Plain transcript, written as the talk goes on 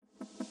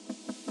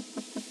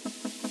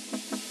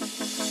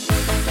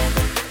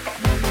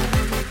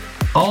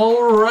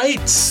All right.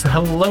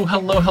 Hello,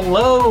 hello,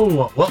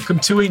 hello. Welcome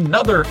to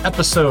another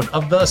episode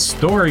of the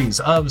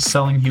Stories of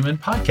Selling Human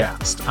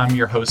podcast. I'm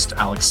your host,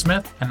 Alex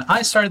Smith, and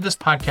I started this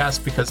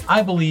podcast because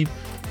I believe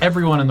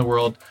everyone in the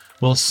world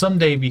will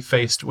someday be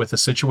faced with a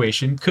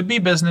situation, could be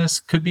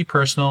business, could be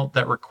personal,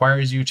 that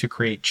requires you to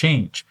create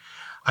change.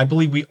 I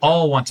believe we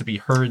all want to be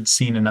heard,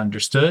 seen, and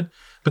understood.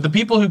 But the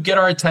people who get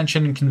our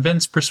attention and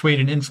convince,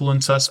 persuade, and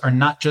influence us are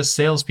not just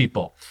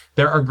salespeople.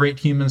 There are great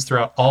humans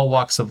throughout all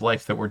walks of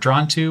life that we're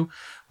drawn to.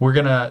 We're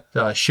going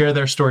to share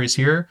their stories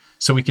here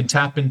so we can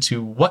tap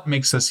into what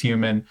makes us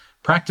human,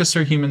 practice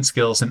our human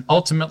skills, and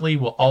ultimately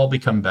we'll all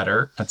become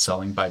better at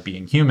selling by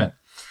being human.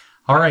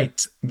 All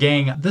right,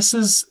 gang, this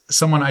is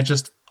someone I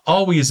just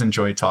always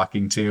enjoy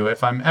talking to.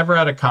 If I'm ever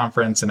at a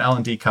conference, an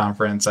L&D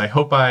conference, I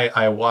hope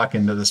I walk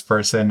into this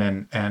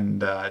person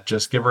and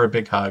just give her a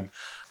big hug.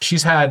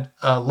 She's had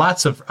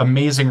lots of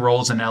amazing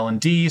roles in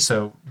L&D,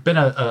 so been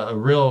a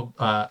real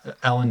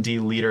L&D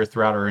leader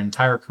throughout her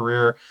entire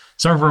career.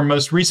 Some of her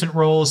most recent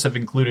roles have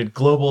included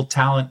Global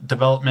Talent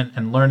Development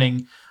and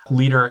Learning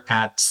Leader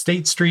at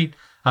State Street.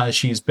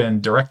 She's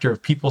been Director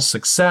of People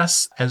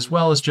Success, as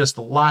well as just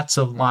lots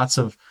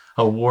of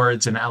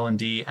awards in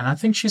L&D. And I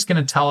think she's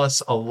going to tell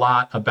us a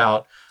lot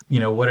about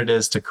what it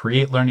is to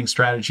create learning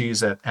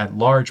strategies at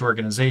large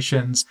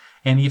organizations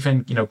and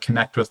even,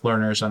 connect with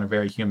learners on a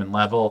very human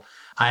level.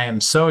 I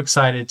am so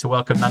excited to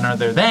welcome none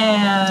other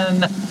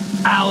than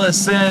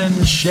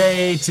Allison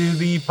Shea to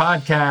the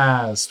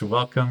podcast.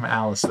 Welcome,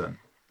 Allison.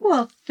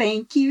 Well,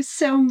 thank you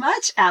so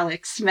much,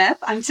 Alex Smith.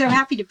 I'm so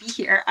happy to be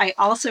here. I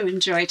also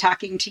enjoy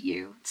talking to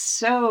you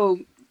so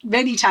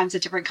many times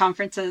at different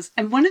conferences.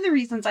 And one of the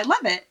reasons I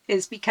love it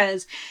is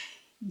because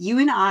you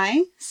and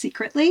I,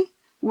 secretly,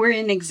 we're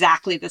in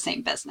exactly the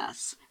same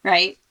business,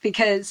 right?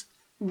 Because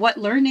what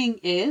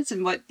learning is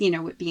and what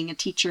being a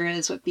teacher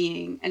is, what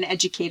being an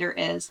educator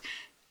is,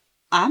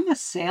 I'm a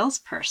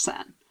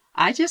salesperson.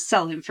 I just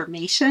sell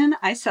information.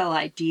 I sell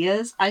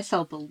ideas. I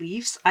sell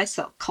beliefs. I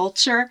sell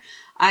culture.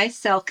 I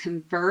sell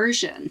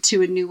conversion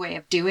to a new way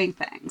of doing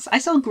things. I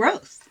sell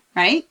growth,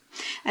 right?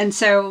 And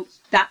so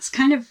that's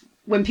kind of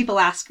when people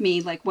ask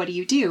me, like, what do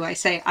you do? I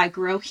say, I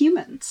grow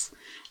humans.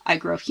 I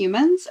grow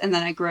humans, and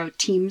then I grow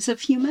teams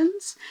of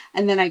humans,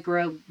 and then I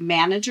grow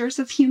managers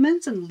of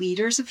humans and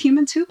leaders of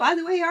humans who, by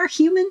the way, are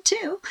human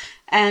too,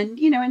 and,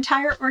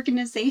 entire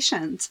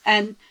organizations.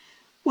 And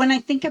when I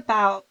think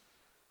about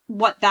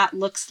what that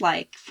looks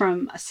like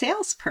from a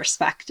sales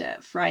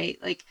perspective, right?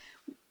 Like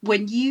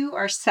when you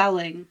are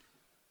selling,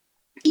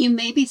 you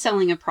may be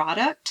selling a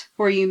product,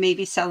 or you may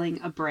be selling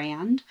a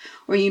brand,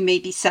 or you may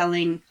be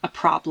selling a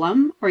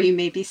problem, or you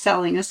may be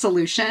selling a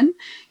solution.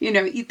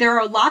 There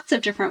are lots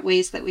of different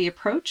ways that we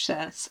approach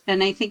this.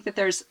 And I think that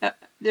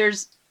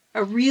there's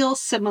a real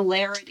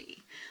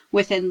similarity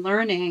within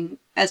learning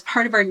as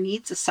part of our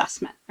needs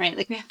assessment, right?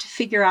 Like we have to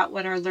figure out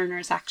what our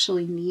learners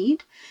actually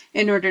need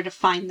in order to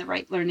find the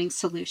right learning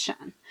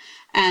solution.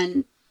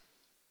 And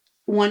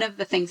one of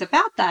the things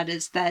about that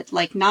is that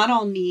not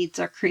all needs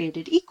are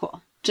created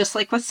equal, just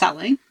like with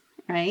selling,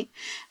 right?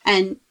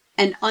 And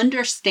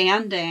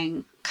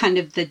understanding kind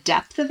of the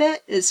depth of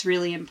it is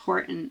really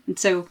important. And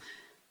so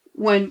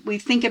when we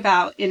think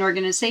about in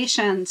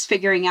organizations,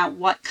 figuring out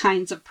what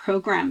kinds of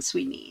programs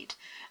we need,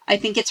 I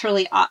think it's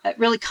really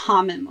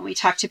common when we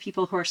talk to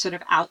people who are sort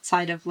of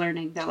outside of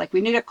learning. They're like,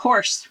 we need a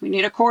course. We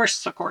need a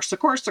course, a course, a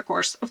course, a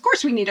course. Of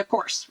course we need a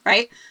course,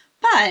 right?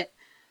 But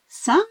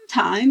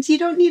sometimes you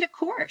don't need a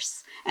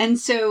course. And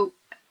so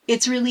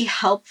it's really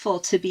helpful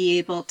to be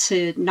able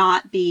to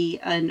not be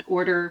an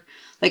order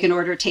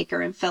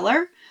taker and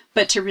filler,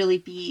 but to really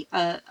be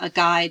a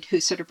guide who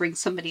sort of brings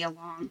somebody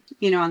along,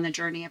 on the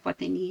journey of what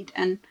they need.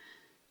 And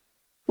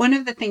one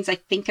of the things I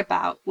think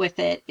about with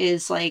it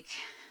is like,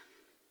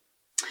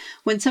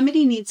 when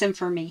somebody needs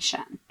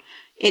information,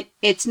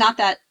 it's not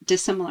that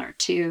dissimilar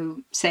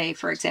to, say,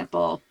 for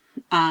example,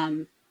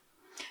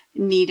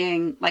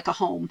 needing like a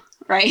home,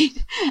 right?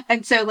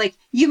 And so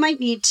you might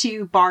need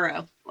to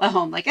borrow a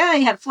home, you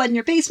had a flood in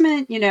your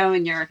basement,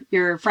 and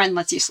your friend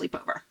lets you sleep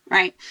over,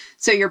 right?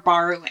 So you're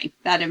borrowing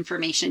that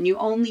information. You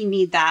only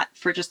need that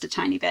for just a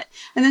tiny bit.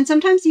 And then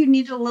sometimes you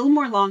need it a little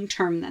more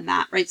long-term than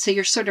that, right? So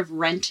you're sort of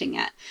renting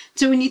it.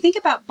 So when you think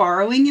about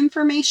borrowing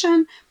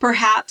information,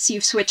 perhaps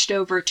you've switched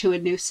over to a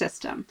new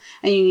system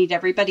and you need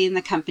everybody in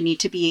the company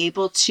to be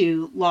able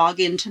to log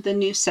into the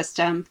new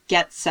system,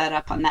 get set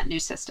up on that new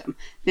system.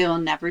 They will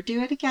never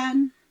do it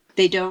again.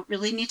 They don't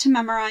really need to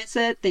memorize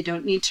it. They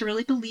don't need to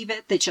really believe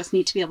it. They just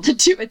need to be able to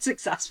do it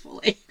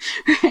successfully,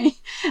 right?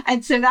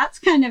 And so that's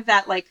kind of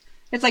that,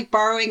 it's like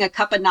borrowing a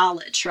cup of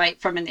knowledge, right,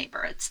 from a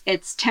neighbor.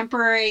 It's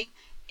temporary.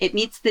 It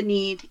meets the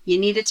need. You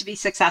need it to be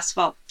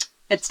successful.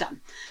 It's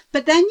done.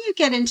 But then you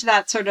get into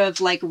that sort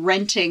of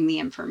renting the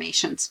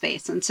information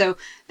space. And so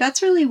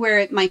that's really where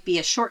it might be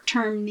a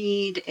short-term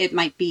need. It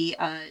might be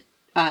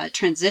a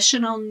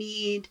transitional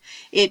need.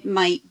 It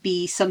might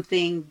be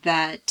something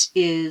that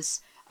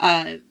is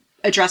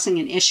addressing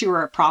an issue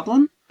or a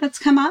problem that's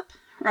come up,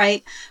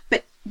 right?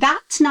 But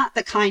that's not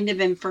the kind of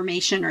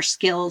information or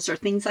skills or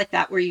things like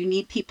that where you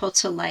need people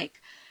to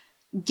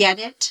get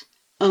it,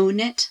 own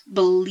it,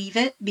 believe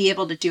it, be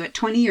able to do it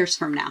 20 years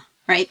from now,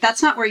 right?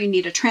 That's not where you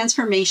need a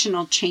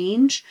transformational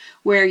change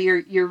where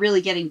you're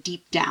really getting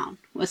deep down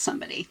with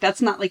somebody.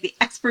 That's not like the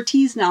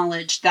expertise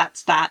knowledge.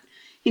 That's that,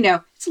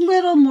 it's a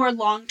little more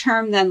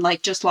long-term than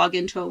like just log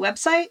into a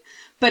website,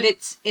 but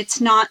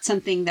it's not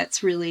something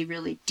that's really,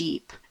 really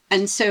deep.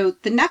 And so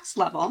the next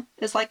level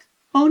is like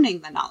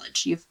owning the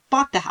knowledge. You've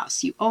bought the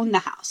house, you own the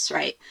house,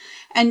 right?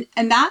 And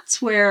that's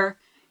where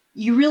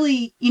you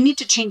need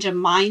to change a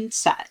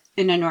mindset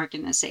in an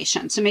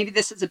organization. So maybe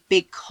this is a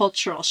big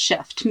cultural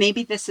shift.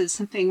 Maybe this is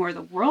something where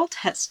the world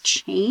has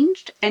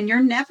changed and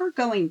you're never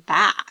going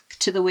back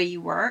to the way you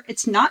were.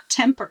 It's not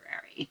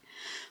temporary,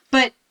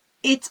 but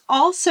it's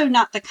also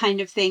not the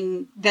kind of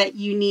thing that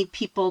you need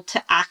people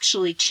to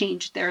actually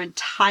change their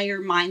entire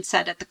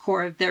mindset at the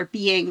core of their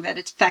being that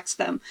it affects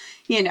them,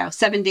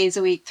 7 days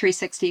a week,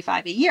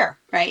 365 a year,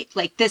 right?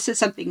 Like this is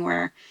something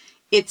where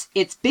it's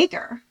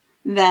bigger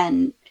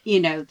than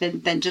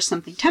just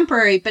something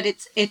temporary, but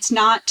it's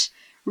not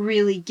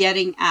really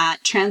getting at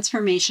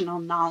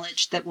transformational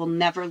knowledge that will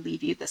never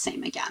leave you the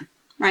same again,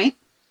 right?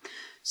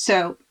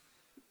 So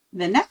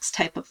the next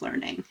type of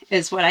learning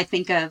is what I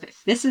think of,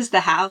 if this is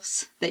the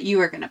house that you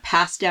are going to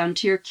pass down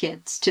to your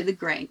kids, to the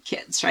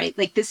grandkids, right?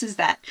 Like this is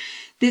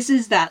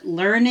that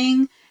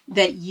learning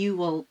that you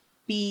will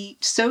be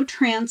so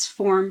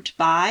transformed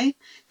by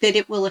that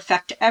it will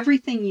affect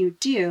everything you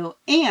do.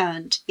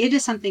 And it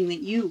is something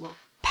that you will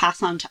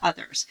pass on to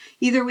others,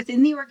 either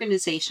within the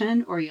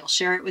organization, or you'll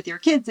share it with your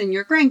kids and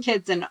your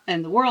grandkids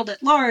and the world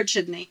at large,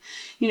 and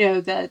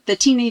the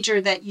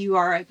teenager that you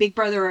are a big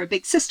brother or a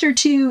big sister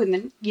to, and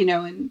then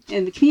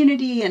in the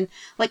community, and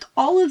like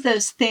all of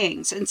those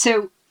things. And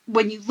so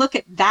when you look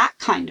at that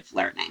kind of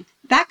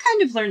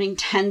learning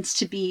tends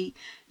to be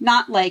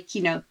not like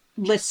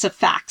lists of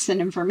facts and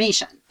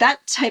information.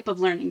 That type of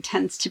learning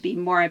tends to be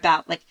more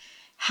about like,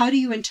 how do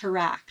you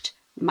interact?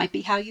 It might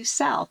be how you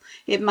sell.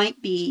 It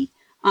might be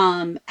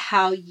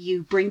how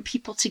you bring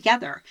people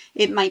together.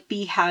 It might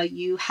be how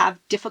you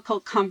have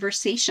difficult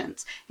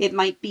conversations. It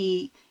might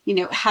be,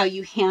 how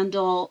you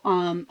handle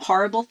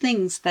horrible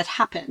things that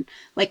happen.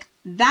 Like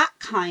that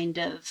kind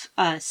of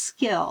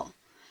skill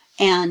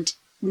and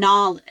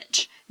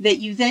knowledge that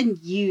you then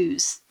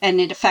use, and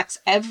it affects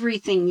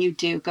everything you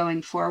do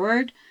going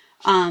forward.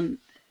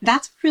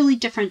 That's a really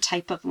different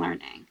type of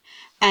learning.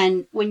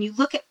 And when you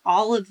look at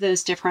all of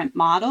those different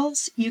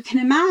models, you can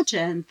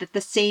imagine that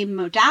the same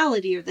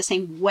modality or the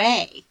same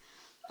way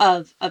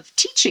of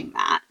teaching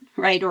that,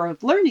 right, or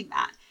of learning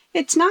that,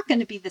 it's not going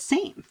to be the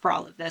same for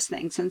all of those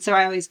things. And so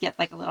I always get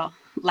like a little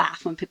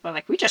laugh when people are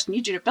like, we just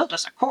need you to build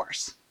us a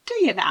course. Do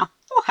you now?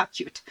 Oh, how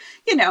cute.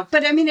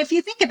 But I mean, if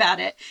you think about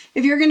it,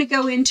 if you're going to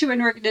go into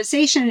an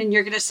organization and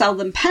you're going to sell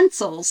them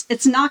pencils,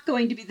 it's not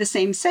going to be the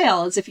same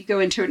sale as if you go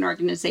into an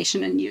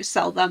organization and you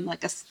sell them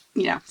like a,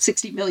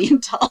 $60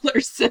 million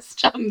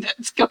system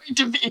that's going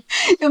to be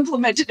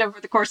implemented over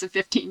the course of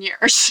 15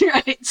 years,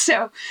 right?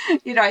 So,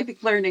 I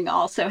think learning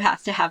also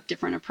has to have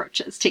different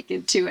approaches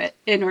taken to it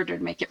in order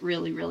to make it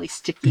really, really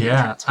sticky.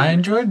 Yeah, I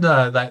enjoyed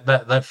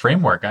that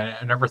framework. I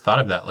never thought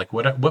of that. Like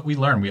what we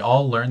learn, we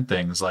all learn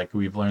things. Like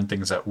we've learned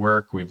things at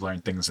work, we've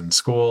learned things in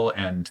school,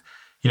 and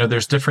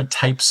there's different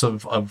types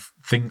of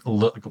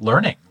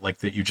learning, like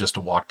that you just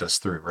walked us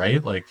through,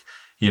 right? Like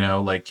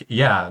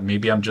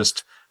maybe I'm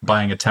just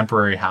buying a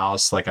temporary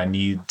house, like I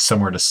need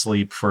somewhere to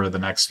sleep for the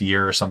next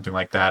year or something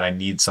like that. I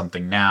need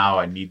something now.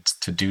 I need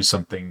to do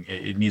something.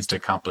 It needs to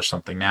accomplish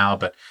something now.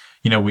 But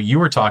what you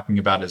were talking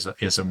about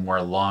is a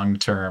more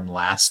long-term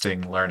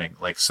lasting learning.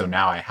 Like, so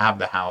now I have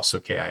the house.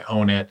 Okay. I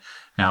own it.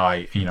 Now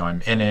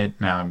I'm in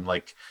it. Now I'm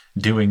like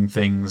doing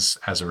things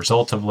as a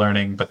result of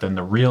learning. But then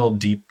the real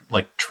deep,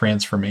 like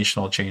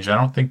transformational change, I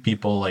don't think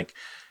people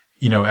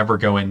ever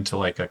go into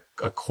like a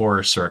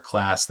course or a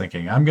class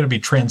thinking I'm going to be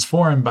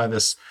transformed by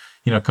this,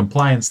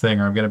 compliance thing,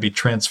 or I'm going to be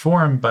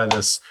transformed by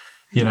this,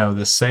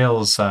 this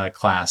sales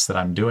class that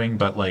I'm doing.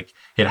 But like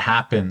it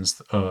happens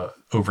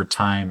over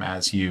time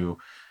as you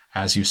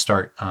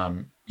start,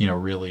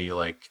 really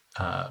like,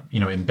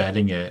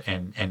 embedding it.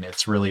 And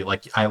it's really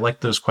like, I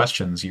like those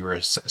questions you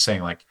were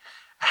saying, like,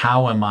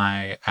 how am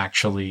I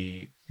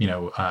actually,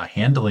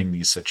 handling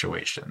these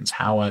situations?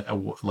 How,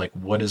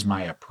 what is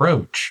my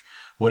approach?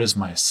 What is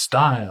my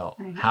style?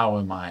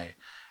 Right.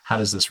 How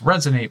does this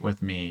resonate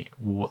with me?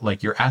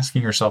 Like you're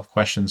asking yourself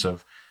questions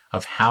of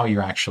how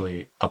you're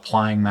actually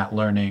applying that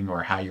learning,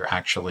 or how you're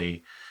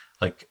actually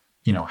like,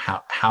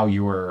 how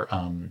you're,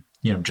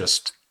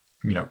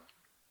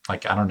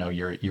 like, I don't know,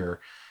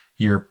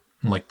 your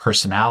like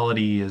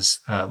personality is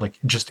like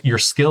just your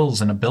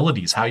skills and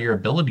abilities, how your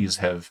abilities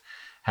have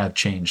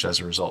changed as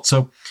a result.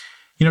 So,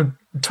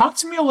 talk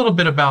to me a little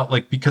bit about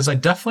like, because I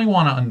definitely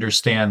want to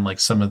understand like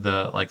some of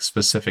the like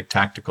specific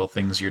tactical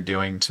things you're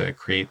doing to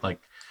create like,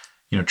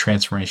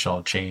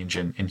 transformational change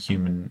in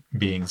human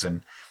beings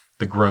and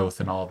the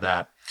growth and all of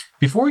that.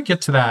 Before we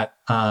get to that,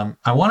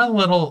 I want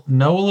to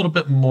know a little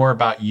bit more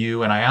about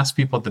you. And I ask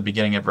people at the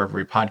beginning of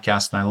every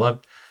podcast, and I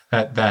love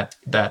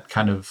that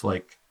kind of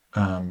like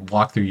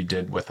walkthrough you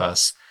did with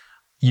us.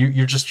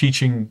 you're just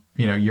teaching,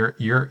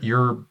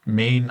 your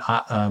main,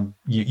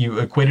 you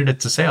equated it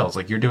to sales.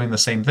 Like you're doing the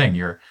same thing.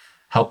 You're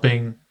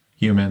helping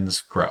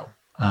humans grow.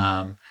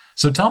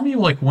 So tell me,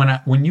 like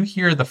when you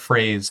hear the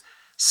phrase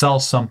sell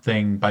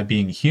something by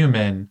being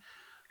human,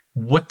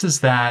 what does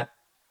that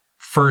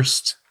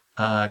first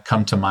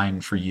come to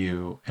mind for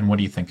you? And what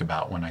do you think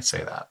about when I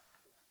say that?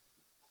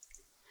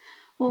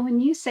 Well, when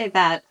you say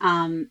that,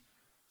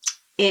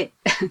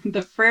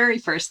 the very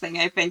first thing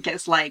I think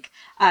is like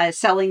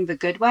selling the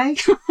good way,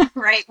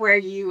 right? Where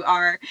you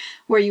are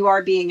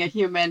being a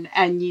human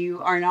and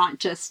you're not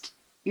just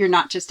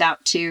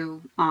out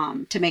to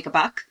make a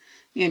buck,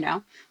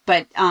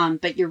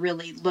 but you're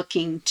really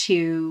looking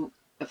to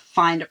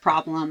find a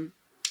problem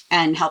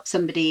and help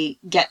somebody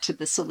get to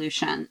the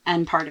solution.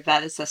 And part of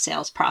that is the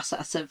sales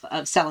process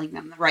of selling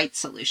them the right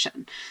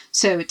solution.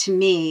 So to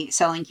me,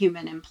 selling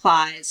human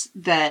implies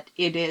that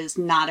it is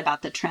not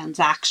about the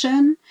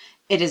transaction.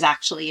 It is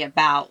actually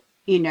about,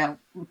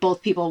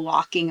 both people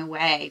walking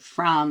away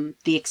from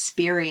the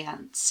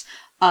experience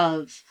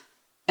of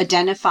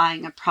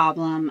identifying a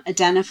problem,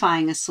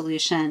 identifying a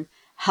solution,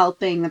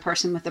 helping the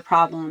person with the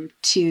problem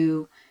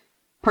to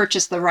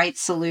purchase the right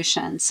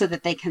solution so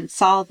that they can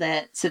solve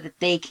it, so that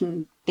they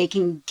can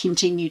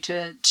continue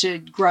to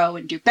grow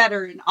and do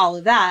better and all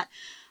of that.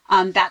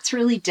 That's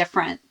really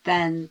different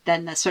than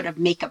the sort of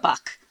make a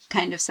buck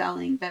kind of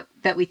selling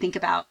that we think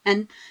about.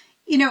 And,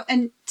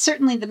 and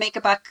certainly the make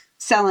a buck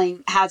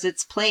selling has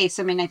its place.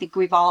 I mean, I think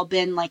we've all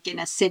been like in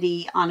a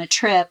city on a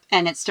trip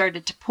and it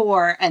started to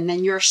pour, and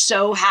then you're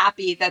so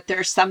happy that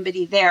there's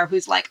somebody there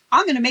who's like,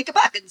 I'm going to make a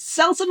buck and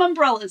sell some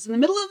umbrellas in the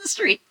middle of the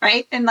street,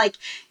 right? And like,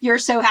 you're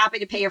so happy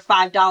to pay your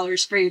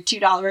 $5 for your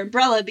 $2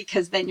 umbrella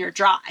because then you're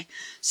dry.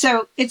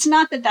 So it's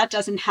not that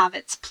doesn't have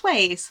its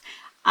place.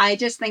 I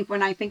just think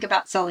when I think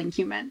about selling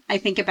human, I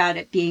think about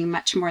it being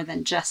much more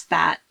than just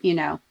that,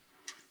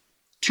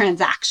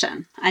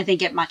 transaction. I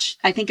think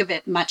of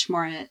it much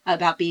more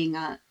about being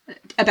a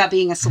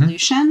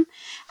solution.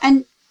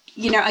 And,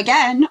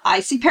 again,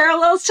 I see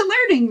parallels to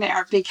learning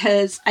there,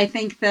 because I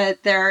think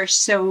that there's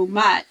so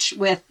much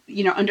with,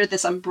 under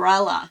this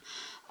umbrella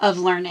of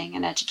learning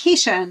and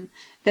education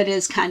that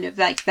is kind of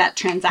like that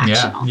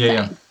transactional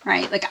thing,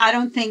 right? Like, I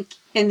don't think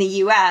in the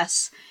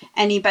US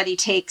anybody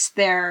takes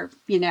their,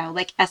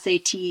 like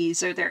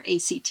SATs or their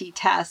ACT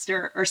test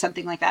or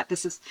something like that.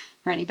 This is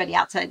for anybody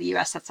outside the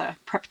US. That's a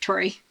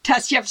preparatory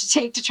test you have to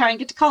take to try and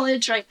get to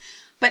college, right?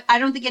 But I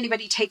don't think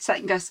anybody takes that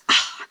and goes,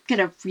 I'm going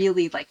to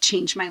really like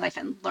change my life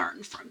and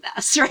learn from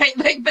this, right?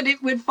 Like, but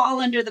it would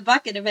fall under the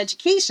bucket of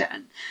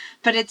education,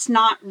 but it's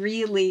not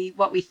really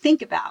what we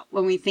think about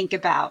when we think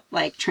about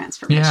like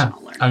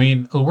transformational learning. I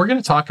mean, we're going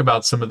to talk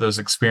about some of those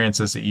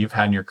experiences that you've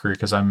had in your career,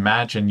 because I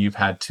imagine you've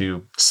had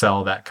to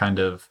sell that kind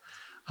of,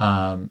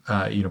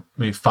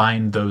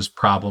 find those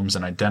problems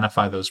and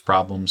identify those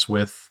problems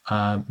with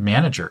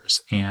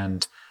managers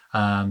and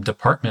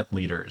department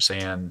leaders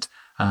and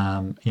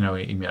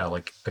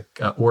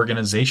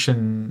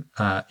organization,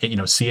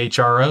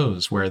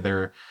 CHROs, where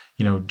they're,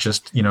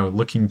 just,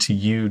 looking to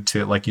you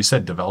to, like you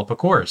said, develop a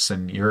course.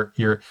 And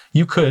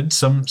you could,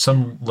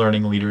 some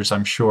learning leaders,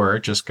 I'm sure,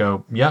 just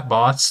go, yeah,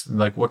 boss,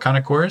 like, what kind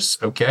of course?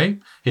 Okay.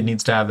 It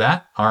needs to have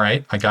that. All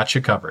right. I got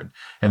you covered.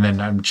 And then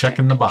I'm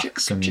checking the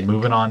box and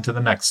moving on to the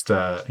next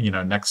fire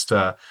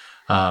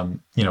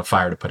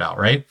to put out.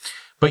 Right.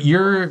 But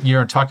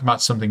you're talking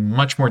about something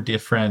much more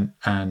different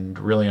and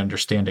really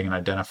understanding and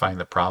identifying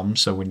the problem.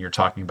 So when you're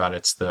talking about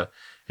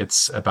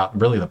it's about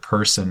really the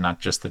person, not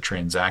just the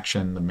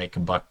transaction, the make a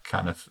buck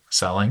kind of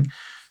selling.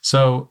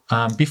 So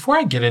before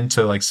I get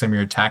into like some of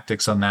your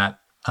tactics on that,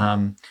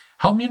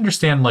 help me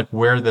understand like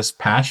where this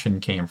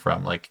passion came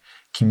from. Like,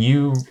 can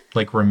you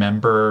like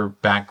remember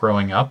back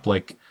growing up,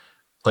 like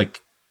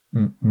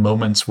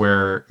moments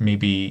where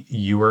maybe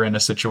you were in a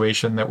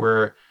situation that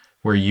where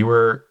you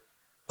were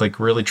like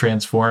really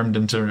transformed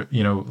into,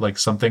 like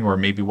something, or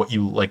maybe what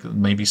you like,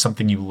 maybe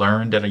something you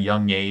learned at a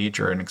young age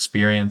or an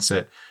experience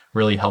that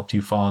really helped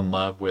you fall in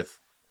love with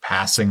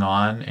passing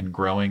on and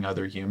growing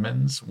other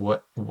humans?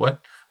 What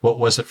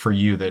was it for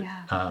you that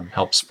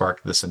helped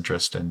spark this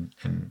interest in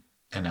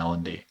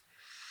L&D?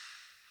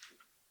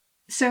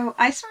 So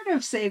I sort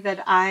of say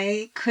that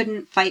I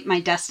couldn't fight my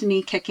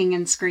destiny kicking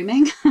and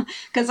screaming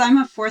because I'm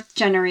a fourth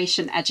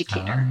generation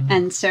educator.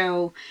 And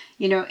so,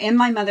 in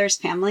my mother's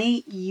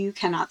family, you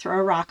cannot throw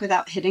a rock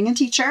without hitting a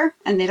teacher,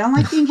 and they don't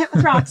like being hit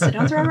with rocks. So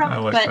don't throw a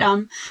rock.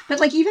 But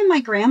like even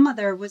my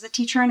grandmother was a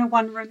teacher in a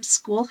one-room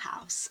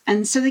schoolhouse.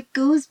 And so it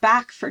goes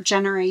back for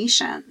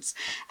generations.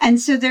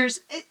 And so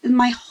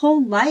my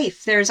whole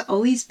life, there's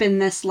always been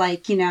this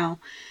like,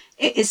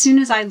 as soon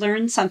as I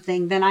learned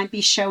something, then I'd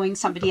be showing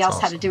somebody else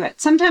how to do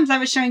it. Sometimes I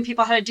was showing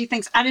people how to do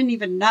things I didn't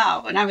even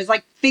know. And I was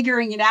like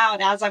figuring it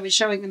out as I was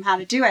showing them how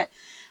to do it.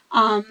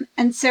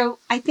 And so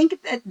I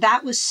think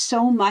that was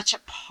so much a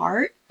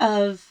part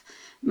of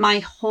my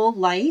whole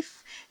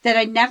life that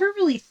I never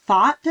really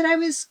thought that I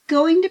was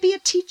going to be a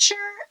teacher.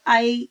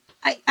 I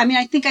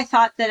think I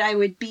thought that I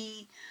would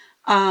be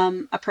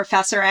a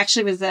professor. I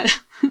actually was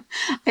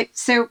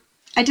so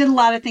I did a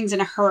lot of things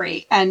in a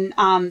hurry. And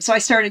so I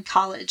started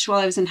college while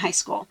I was in high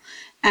school.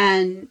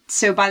 And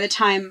so by the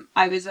time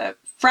I was a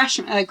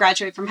freshman, I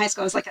graduated from high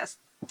school, I was like a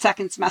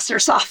second semester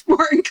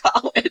sophomore in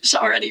college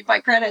already by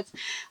credits.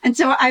 And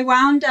so I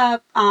wound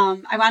up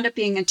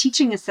being a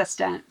teaching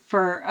assistant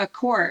for a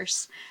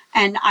course.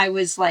 And I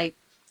was like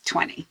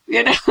 20,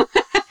 you know,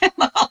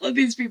 all of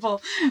these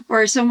people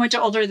were so much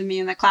older than me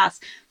in the class.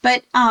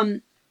 But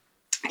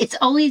it's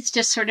always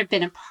just sort of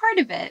been a part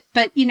of it.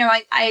 But, you know,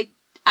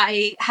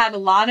 I had a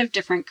lot of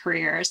different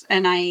careers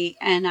and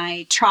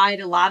I tried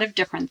a lot of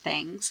different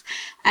things.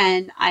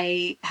 And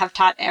I have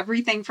taught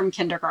everything from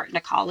kindergarten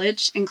to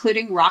college,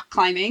 including rock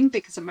climbing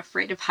because I'm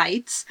afraid of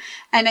heights.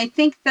 And I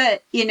think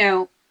that, you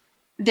know,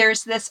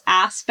 there's this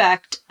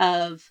aspect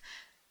of,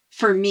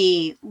 for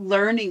me,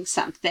 learning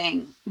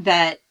something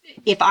that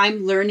if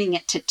I'm learning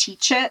it to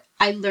teach it,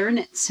 I learn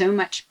it so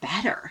much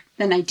better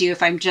than I do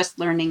if I'm just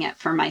learning it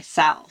for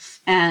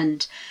myself.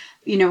 And,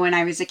 you know, when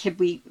I was a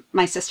kid,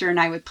 my sister and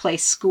I would play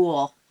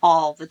school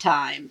all the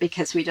time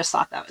because we just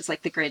thought that was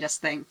like the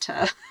greatest thing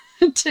to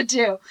to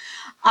do.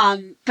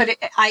 But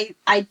I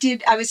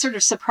was sort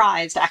of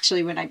surprised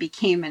actually when I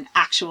became an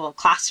actual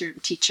classroom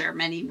teacher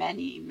many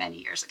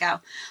years ago.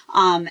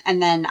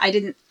 And then I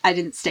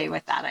didn't stay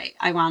with that.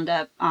 I wound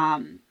up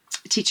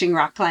teaching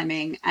rock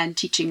climbing and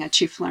teaching a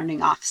chief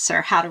learning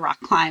officer how to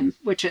rock climb,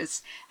 which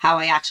is how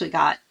I actually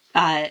got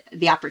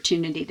the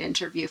opportunity to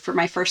interview for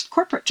my first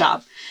corporate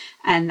job.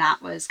 And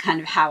that was kind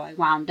of how I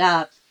wound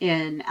up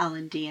in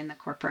L&D in the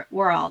corporate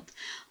world.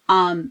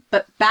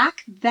 But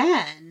back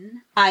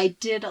then I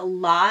did a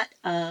lot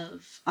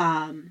of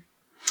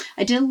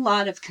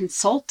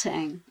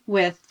consulting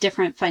with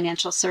different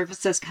financial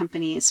services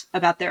companies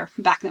about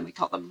back then we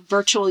called them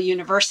virtual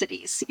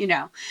universities, you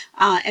know,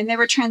 and they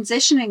were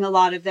transitioning a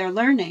lot of their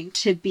learning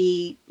to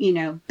be, you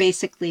know,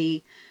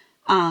 basically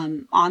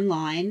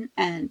online.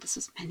 And this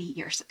was many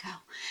years ago.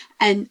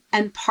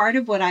 And part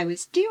of what I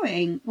was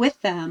doing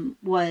with them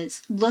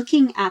was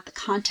looking at the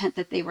content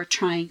that they were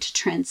trying to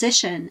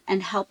transition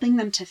and helping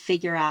them to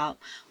figure out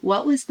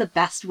what was the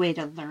best way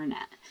to learn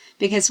it.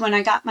 Because when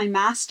I got my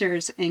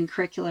master's in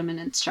curriculum and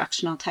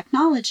instructional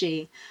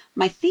technology,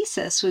 my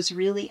thesis was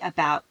really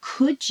about,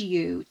 could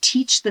you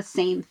teach the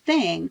same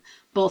thing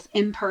both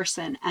in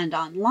person and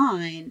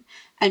online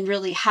and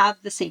really have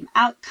the same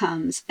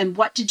outcomes? And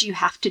what did you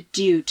have to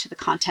do to the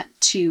content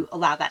to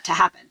allow that to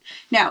happen?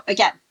 Now,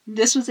 again,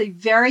 this was a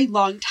very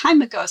long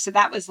time ago. So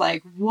that was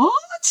like,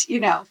 what? You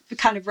know,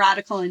 kind of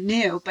radical and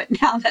new.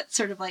 But now that's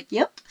sort of like,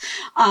 yep.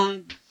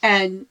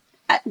 And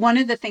one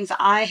of the things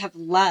I have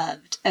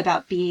loved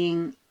about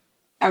being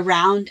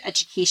around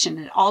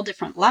education at all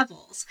different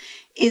levels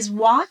is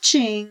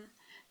watching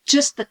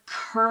just the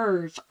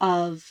curve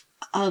of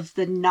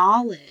the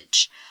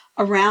knowledge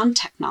around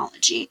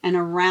technology and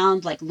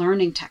around like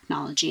learning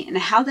technology and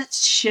how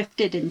that's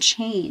shifted and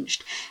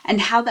changed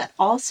and how that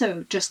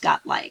also just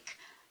got like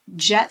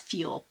jet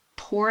fuel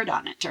poured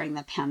on it during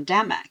the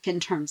pandemic in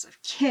terms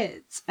of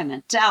kids and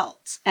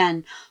adults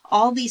and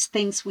all these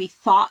things we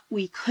thought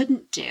we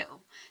couldn't do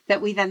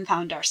that we then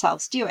found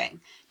ourselves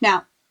doing.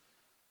 Now,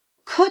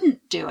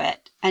 couldn't do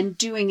it and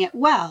doing it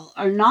well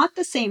are not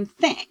the same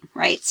thing,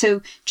 right?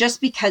 So just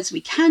because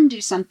we can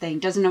do something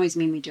doesn't always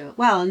mean we do it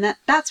well. And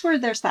that's where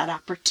there's that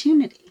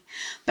opportunity.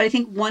 But I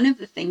think one of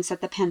the things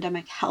that the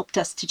pandemic helped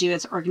us to do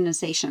as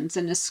organizations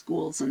and as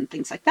schools and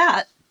things like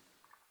that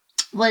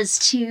was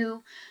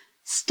to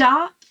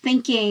stop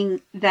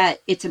thinking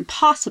that it's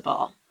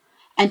impossible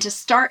and to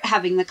start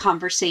having the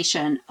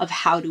conversation of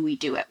how do we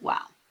do it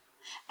well.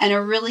 And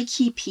a really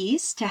key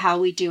piece to how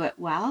we do it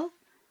well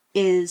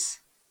is,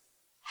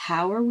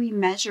 how are we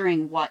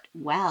measuring what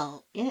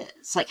well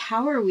is? Like,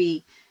 how are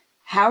we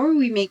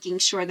making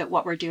sure that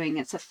what we're doing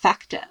is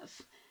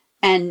effective?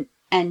 And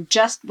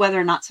just whether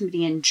or not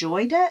somebody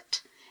enjoyed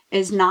it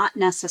is not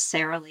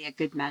necessarily a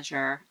good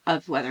measure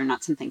of whether or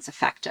not something's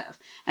effective.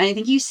 And I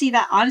think you see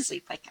that,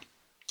 honestly, like, I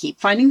keep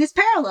finding these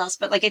parallels,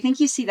 but like, I think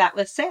you see that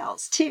with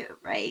sales too,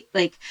 right?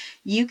 Like,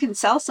 you can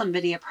sell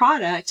somebody a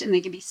product and they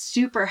can be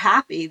super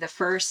happy the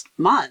first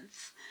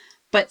month.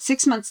 But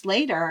 6 months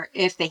later,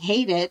 if they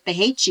hate it, they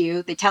hate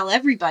you, they tell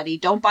everybody,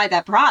 don't buy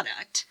that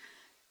product.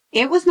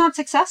 It was not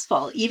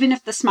successful, even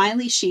if the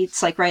smiley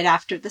sheets, like right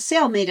after the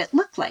sale, made it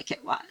look like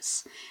it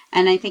was.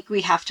 And I think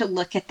we have to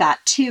look at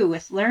that too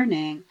with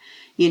learning.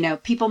 You know,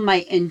 people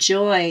might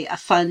enjoy a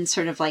fun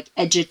sort of like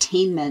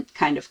edutainment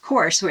kind of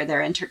course where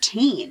they're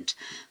entertained,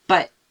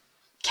 but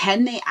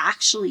can they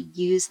actually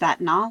use that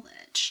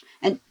knowledge?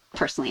 And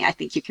personally, I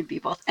think you can be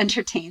both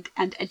entertained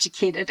and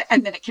educated,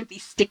 and then it can be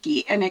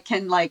sticky and it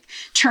can like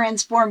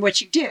transform what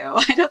you do.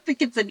 I don't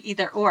think it's an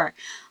either or.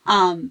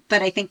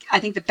 But I think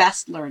the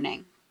best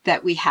learning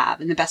that we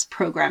have and the best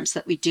programs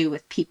that we do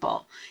with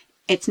people,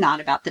 it's not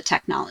about the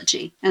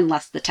technology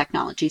unless the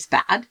technology's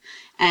bad.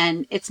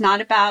 And it's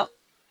not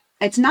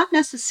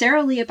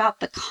necessarily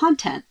about the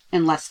content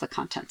unless the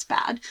content's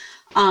bad.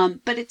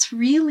 But it's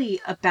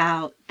really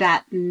about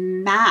that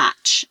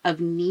match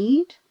of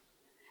need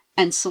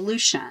and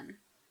solution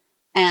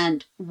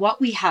and what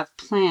we have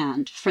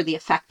planned for the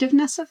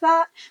effectiveness of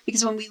that.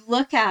 Because when we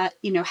look at,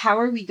 how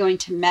are we going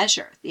to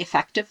measure the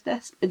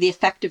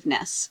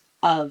effectiveness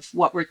of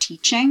what we're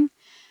teaching?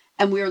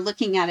 And we're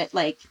looking at it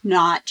like,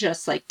 not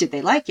just like, did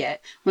they like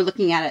it? We're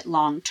looking at it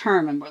long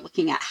term, and we're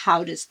looking at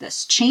how does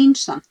this change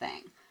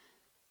something?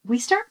 We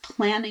start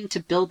planning to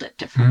build it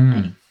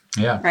differently.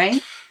 Yeah.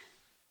 Right?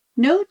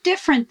 No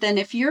different than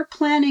if you're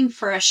planning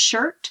for a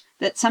shirt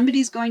that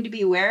somebody's going to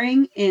be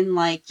wearing in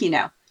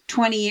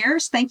 20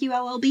 years. Thank you,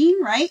 LL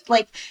Bean, right?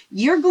 Like,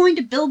 you're going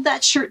to build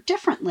that shirt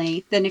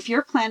differently than if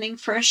you're planning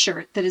for a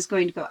shirt that is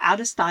going to go out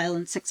of style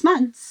in 6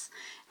 months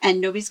and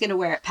nobody's going to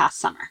wear it past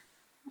summer,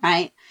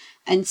 right?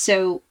 And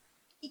so,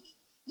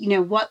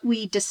 what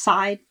we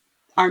decide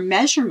our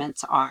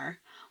measurements are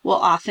will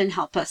often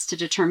help us to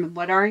determine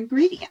what our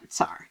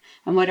ingredients are.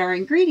 And what our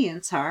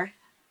ingredients are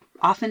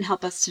often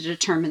help us to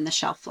determine the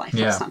shelf life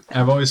of something.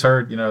 I've always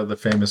heard, the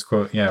famous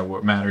quote,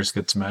 what matters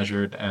gets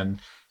measured. And,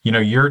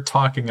 you're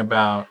talking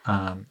about,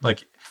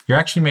 you're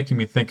actually making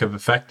me think of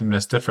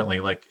effectiveness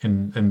differently, like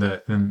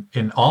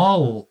in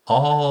all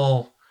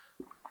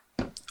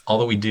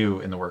that we do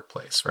in the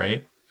workplace,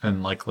 right?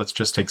 And let's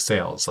just take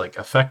sales.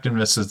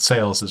 Effectiveness in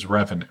sales is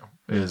revenue,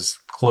 is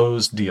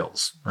closed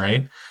deals,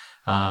 right?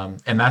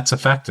 And that's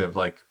effective,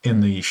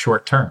 in the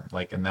short term,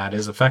 and that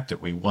is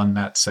effective. We won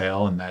that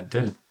sale and that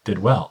did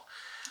well.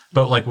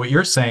 But what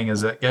you're saying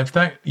is that if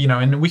that,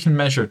 and we can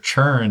measure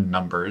churn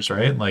numbers,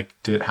 right?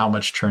 How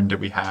much churn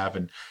did we have?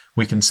 And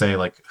we can say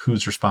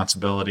whose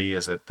responsibility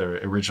is it,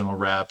 the original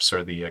reps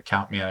or the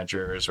account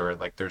managers, or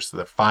there's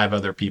the 5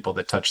 other people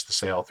that touch the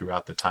sale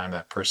throughout the time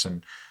that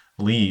person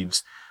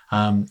leaves.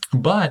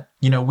 But,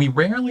 we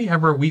rarely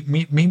ever, we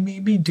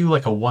maybe do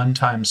a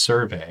one-time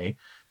survey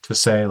to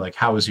say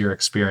how was your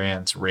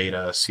experience, rate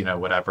us,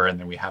 whatever.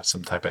 And then we have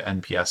some type of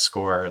NPS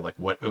score,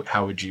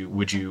 how would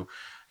you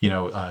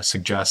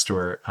suggest,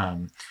 or,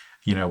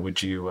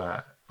 would you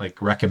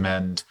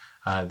recommend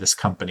this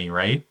company,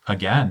 right?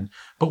 Again,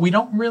 but we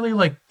don't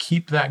really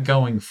keep that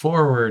going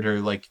forward,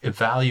 or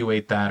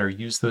evaluate that, or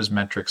use those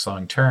metrics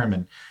long term.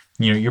 And,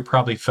 you're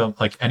probably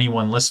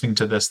anyone listening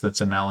to this that's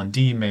in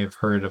L&D may have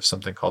heard of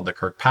something called the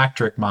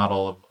Kirkpatrick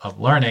model of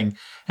learning.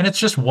 And it's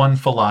just one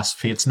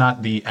philosophy. It's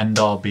not the end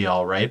all be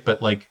all, right?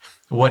 But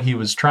what he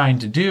was trying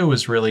to do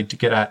was really to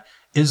get at,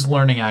 is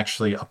learning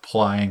actually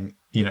applying,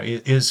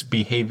 is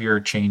behavior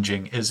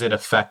changing? Is it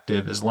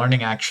effective? Is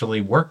learning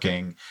actually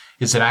working?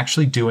 Is it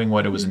actually doing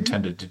what it was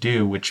intended to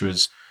do, which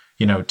was,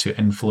 to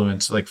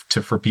influence,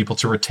 for people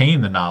to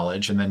retain the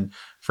knowledge, and then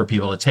for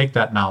people to take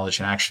that knowledge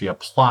and actually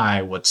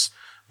apply what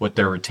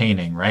they're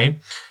retaining,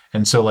 right?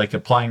 And so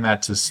applying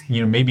that to,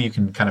 maybe you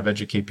can kind of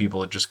educate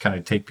people and just kind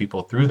of take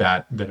people through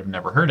that have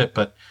never heard it.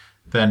 But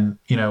then,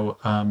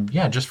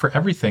 just for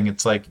everything,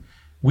 it's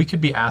we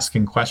could be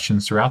asking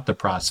questions throughout the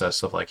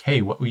process of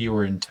hey, what were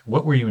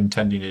you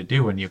intending to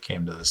do when you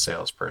came to the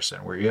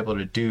salesperson? Were you able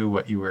to do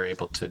what you were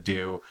able to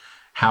do?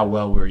 How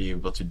well were you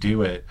able to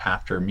do it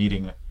after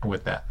meeting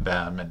with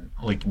them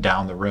and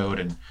down the road,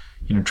 and,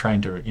 trying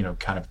to,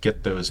 kind of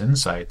get those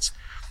insights.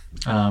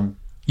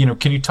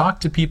 Can you talk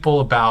to people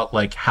about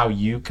how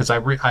you, because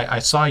I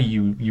saw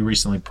you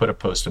recently put a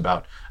post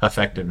about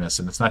effectiveness,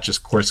 and it's not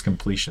just course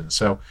completion.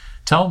 So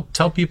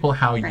tell people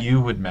how you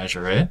would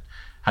measure it,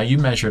 how you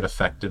measured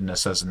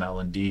effectiveness as an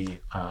L&D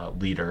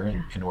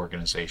leader in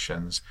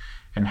organizations,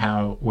 and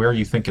where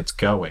you think it's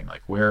going,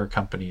 where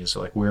companies,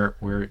 where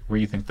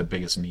you think the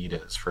biggest need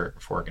is for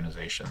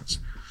organizations.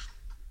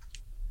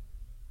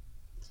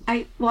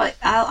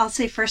 I'll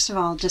say, first of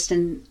all, just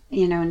in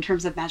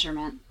terms of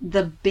measurement,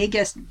 the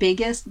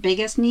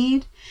biggest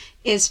need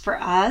is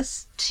for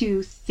us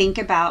to think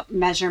about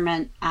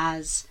measurement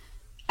as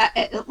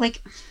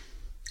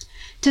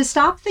to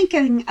stop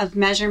thinking of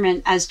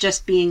measurement as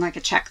just being a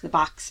check the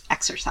box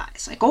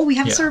exercise. We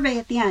have a survey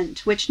at the end,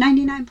 which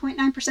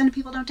 99.9% of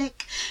people don't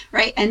take,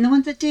 right? And the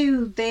ones that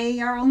do, they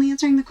are only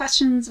answering the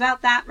questions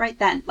about that right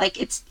then.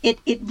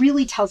 It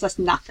really tells us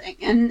nothing.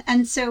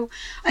 And so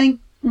I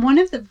think one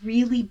of the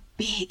really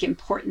big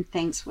important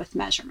things with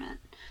measurement,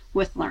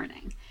 with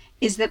learning,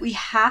 is that we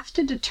have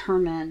to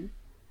determine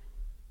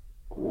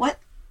what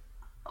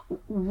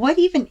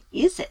even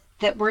is it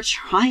that we're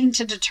trying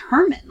to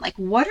determine?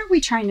 What are we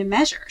trying to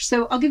measure?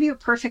 So I'll give you a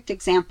perfect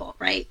example,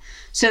 right?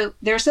 So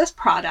there's this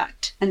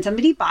product and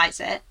somebody buys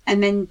it,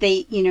 and then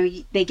they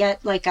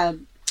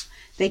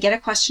get a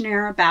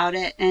questionnaire about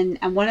it. And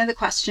one of the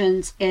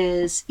questions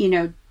is,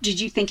 did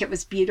you think it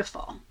was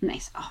beautiful? And they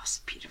say, oh, it's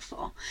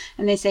beautiful.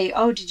 And they say,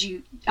 oh,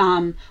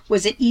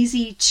 was it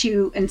easy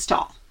to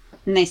install?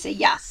 And they say,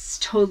 yes,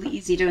 totally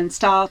easy to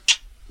install.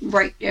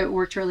 Right. It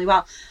worked really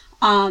well.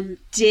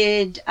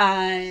 Did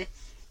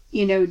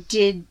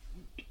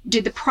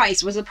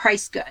was the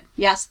price good?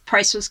 Yes, the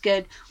price was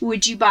good.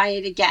 Would you buy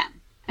it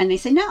again? And they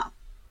say, no.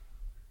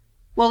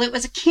 Well, it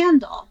was a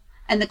candle.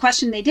 And the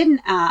question they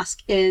didn't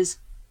ask is,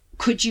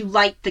 could you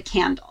light the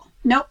candle?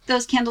 Nope,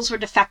 those candles were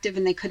defective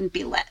and they couldn't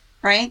be lit.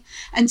 right?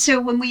 And so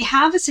when we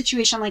have a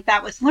situation like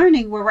that with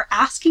learning where we're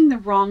asking the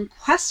wrong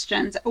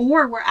questions,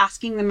 or we're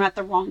asking them at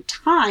the wrong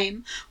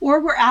time, or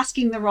we're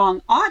asking the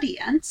wrong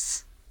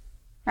audience,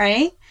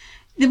 right?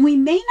 Then we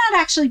may not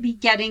actually be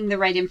getting the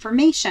right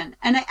information.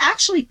 And I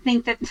actually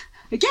think that,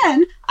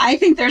 again, I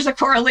think there's a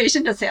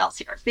correlation to sales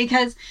here,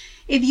 because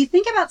if you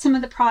think about some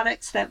of the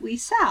products that we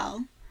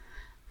sell,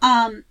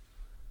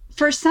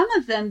 for some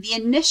of them, the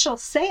initial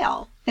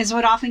sale is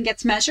what often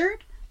gets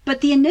measured,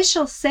 but the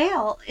initial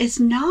sale is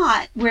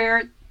not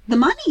where the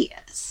money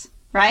is,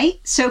 right?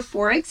 So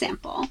for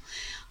example,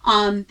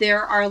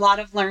 there are a lot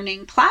of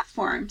learning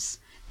platforms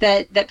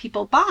that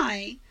people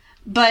buy,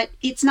 but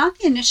it's not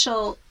the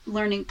initial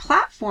learning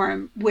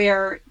platform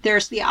where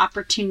there's the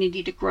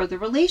opportunity to grow the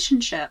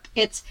relationship.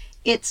 It's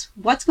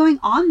what's going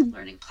on the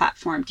learning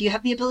platform. Do you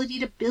have the ability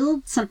to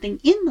build something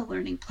in the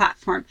learning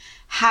platform?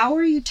 How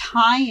are you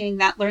tying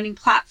that learning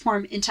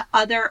platform into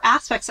other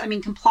aspects? I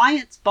mean,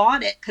 compliance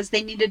bought it because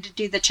they needed to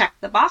do the check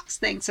the box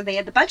thing, so they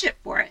had the budget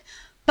for it.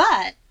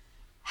 But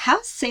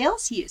how's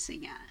sales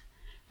using it?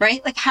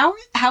 Right? Like how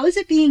is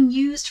it being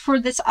used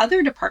for this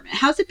other department?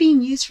 How's it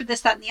being used for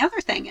this, that, and the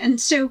other thing? And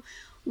so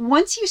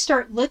once you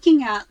start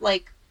looking at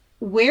like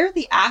where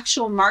the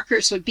actual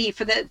markers would be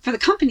for the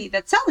company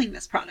that's selling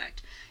this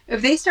product,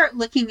 if they start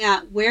looking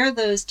at where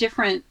those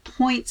different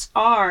points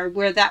are,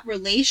 where that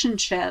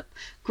relationship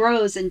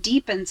grows and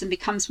deepens and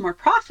becomes more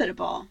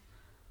profitable,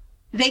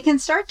 they can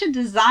start to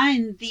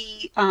design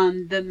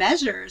the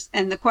measures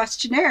and the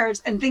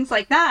questionnaires and things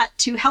like that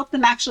to help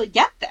them actually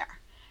get there,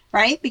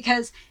 right?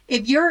 Because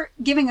if you're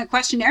giving a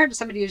questionnaire to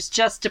somebody who's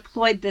just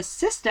deployed this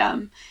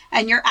system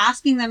and you're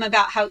asking them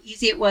about how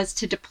easy it was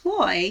to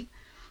deploy,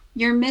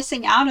 you're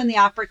missing out on the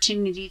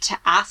opportunity to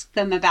ask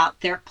them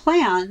about their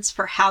plans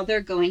for how they're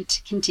going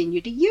to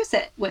continue to use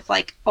it, with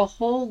like a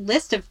whole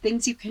list of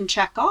things you can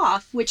check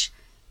off, which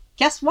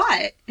guess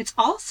what? It's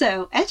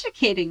also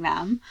educating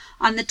them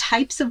on the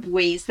types of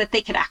ways that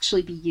they could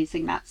actually be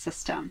using that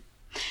system.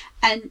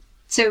 And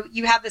so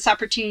you have this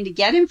opportunity to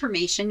get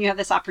information, you have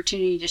this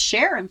opportunity to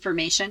share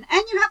information,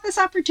 and you have this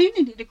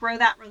opportunity to grow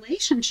that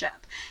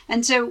relationship.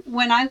 And so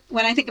when I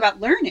think about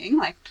learning,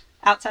 like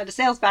outside of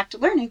sales, back to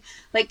learning,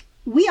 like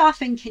we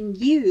often can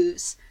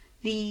use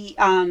the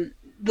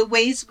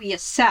ways we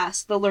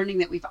assess the learning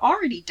that we've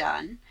already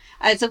done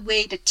as a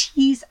way to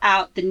tease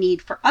out the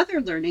need for other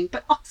learning,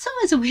 but also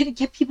as a way to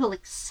get people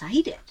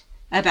excited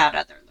about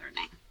other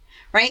learning,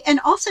 right? And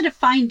also to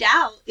find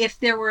out if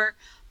there were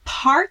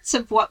parts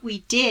of what we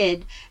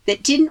did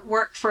that didn't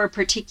work for a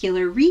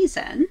particular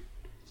reason,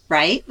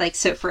 right? Like,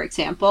 so for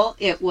example,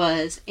 it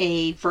was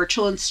a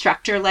virtual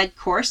instructor-led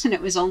course and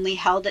it was only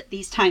held at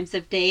these times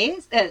of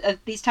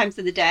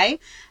the day.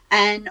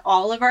 And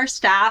all of our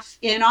staff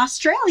in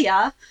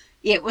Australia,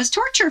 it was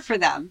torture for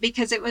them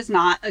because it was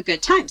not a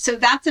good time. So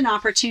that's an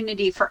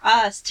opportunity for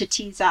us to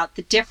tease out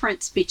the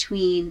difference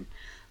between,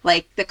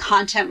 like, the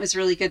content was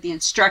really good, the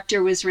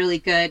instructor was really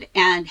good,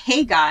 and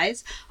hey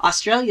guys,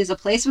 Australia is a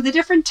place with a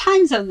different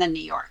time zone than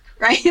New York,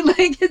 right?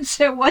 Like, and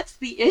so what's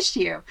the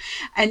issue?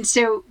 And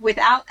so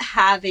without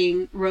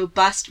having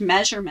robust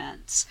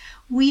measurements,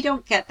 we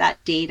don't get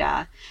that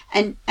data.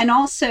 And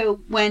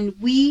also when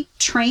we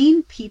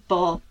train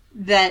people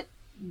that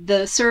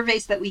the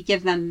surveys that we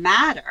give them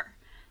matter,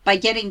 by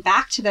getting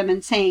back to them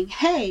and saying,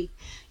 hey,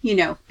 you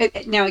know,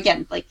 now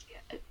again, like,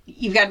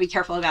 you've got to be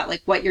careful about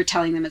like what you're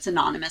telling them is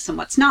anonymous and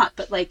what's not.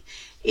 But like,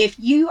 if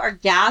you are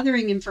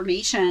gathering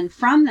information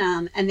from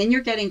them and then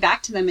you're getting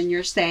back to them and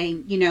you're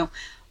saying, you know,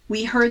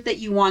 we heard that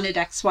you wanted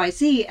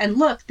XYZ, and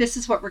look, this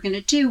is what we're going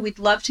to do. We'd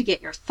love to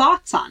get your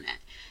thoughts on it.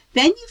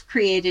 Then you've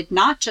created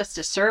not just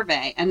a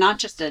survey and not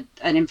just an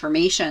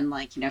information,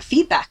 like, you know,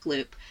 feedback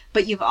loop,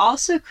 but you've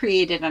also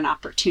created an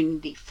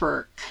opportunity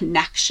for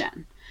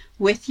connection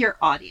with your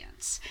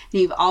audience.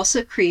 And you've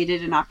also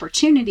created an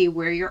opportunity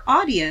where your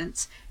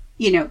audience,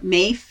 you know,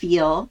 may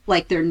feel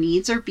like their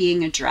needs are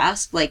being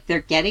addressed, like they're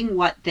getting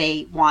what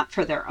they want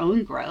for their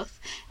own growth.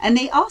 And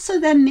they also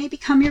then may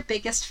become your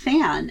biggest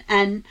fan.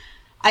 And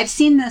I've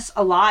seen this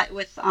a lot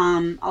with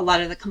a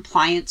lot of the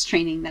compliance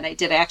training that I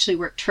did. I actually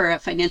worked for a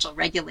financial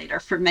regulator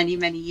for many,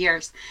 many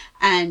years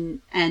and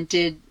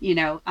did, you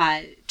know,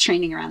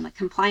 training around the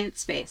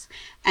compliance space.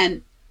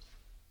 And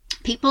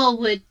people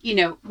would, you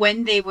know,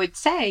 when they would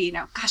say, you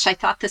know, gosh, I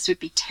thought this would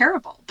be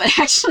terrible, but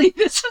actually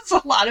this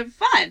was a lot of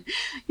fun.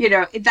 You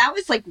know, that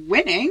was like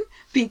winning,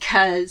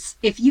 because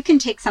if you can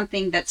take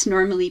something that's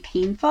normally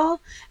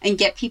painful and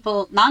get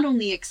people not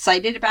only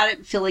excited about it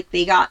and feel like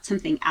they got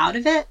something out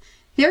of it,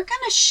 they're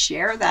going to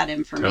share that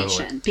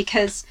information. Totally.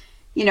 Because,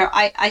 you know,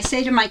 I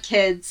say to my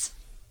kids,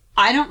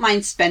 I don't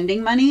mind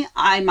spending money.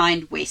 I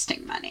mind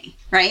wasting money,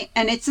 right?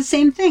 And it's the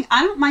same thing.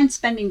 I don't mind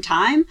spending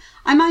time.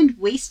 I mind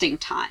wasting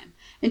time.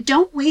 And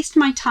don't waste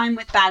my time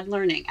with bad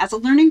learning. As a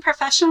learning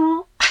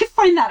professional, I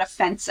find that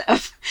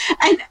offensive.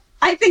 And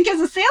I think as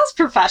a sales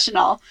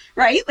professional,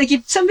 right? Like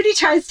if somebody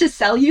tries to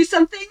sell you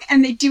something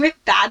and they do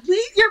it badly,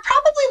 you're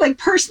probably like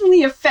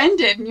personally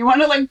offended and you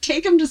want to like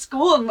take them to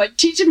school and like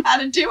teach them how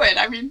to do it.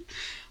 I mean,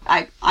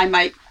 I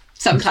might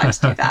sometimes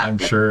do that. I'm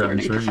sure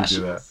you do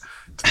that.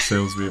 to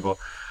salespeople.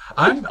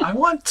 I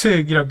want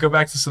to, go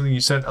back to something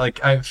you said.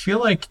 Like, I feel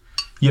like,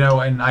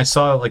 and I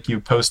saw like you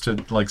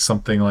posted like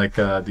something like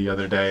the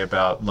other day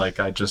about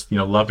like I just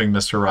loving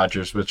Mr.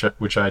 Rogers,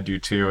 which I do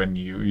too, and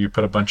you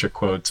put a bunch of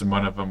quotes, and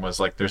one of them was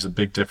like there's a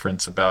big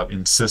difference about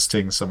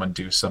insisting someone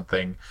do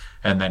something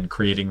and then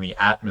creating the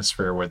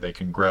atmosphere where they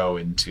can grow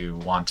into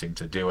wanting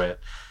to do it.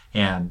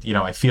 And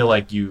I feel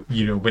like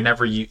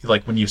whenever you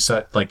like when you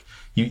said like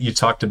you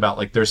talked about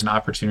like there's an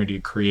opportunity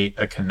to create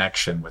a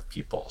connection with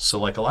people. So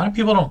like a lot of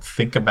people don't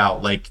think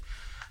about like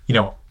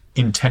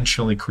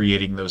intentionally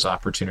creating those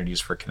opportunities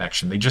for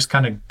connection. They just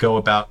kind of go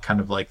about kind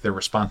of like their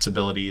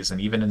responsibilities,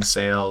 and even in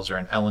sales or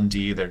in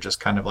L&D, they're just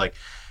kind of like,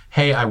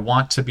 hey, I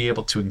want to be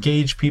able to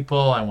engage people.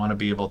 I want to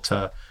be able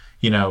to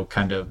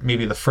kind of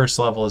maybe the first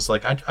level is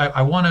like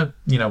I want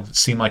to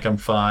seem like I'm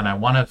fun. I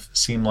want to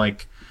seem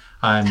like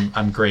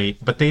I'm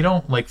great, but they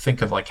don't like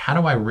think of like how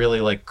do I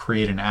really like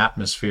create an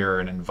atmosphere,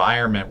 an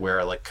environment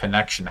where like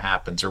connection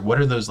happens, or what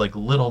are those like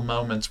little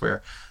moments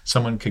where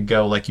someone could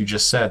go like you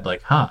just said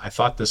like, I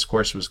thought this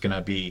course was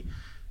gonna be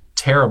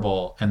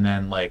terrible, and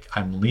then like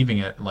I'm leaving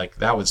it like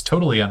that was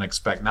totally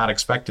not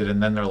expected,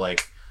 and then they're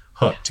like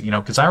hooked,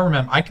 because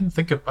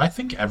I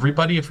think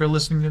everybody, if you're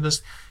listening to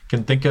this,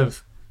 can think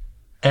of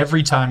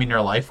every time in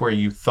your life where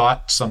you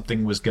thought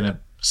something was gonna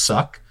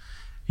suck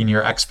and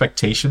your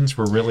expectations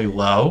were really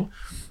low,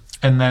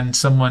 and then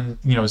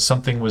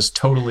something was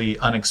totally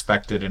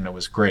unexpected and it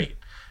was great.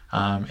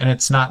 And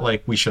it's not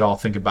like we should all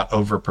think about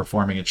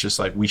overperforming. It's just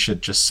like we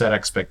should just set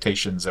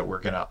expectations that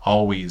we're gonna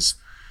always,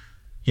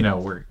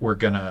 we're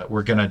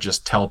gonna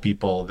just tell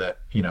people that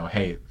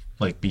hey,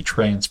 like be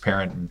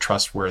transparent and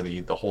trustworthy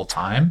the whole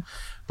time.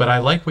 But I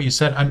like what you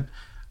said. I'm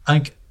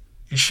like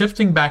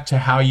shifting back to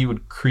how you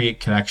would create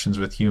connections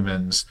with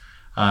humans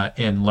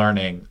in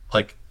learning,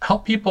 like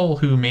help people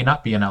who may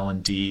not be in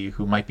L&D,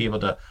 who might be able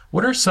to,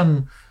 what are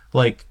some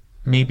like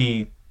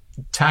maybe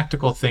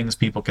tactical things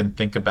people can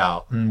think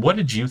about? And what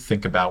did you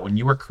think about when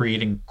you were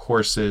creating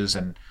courses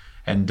and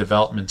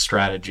development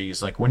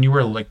strategies? Like when you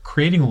were like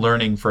creating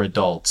learning for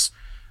adults,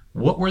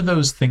 what were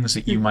those things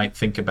that you might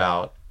think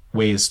about,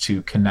 ways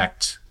to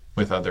connect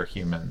with other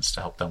humans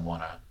to help them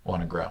want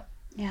to grow?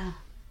 Yeah.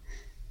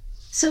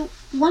 So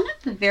one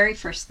of the very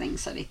first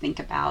things that I think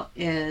about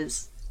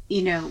is,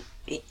 if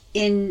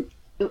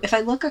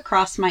I look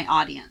across my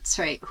audience,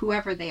 right,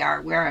 whoever they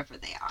are, wherever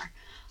they are,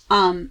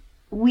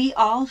 we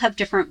all have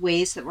different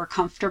ways that we're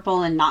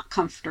comfortable and not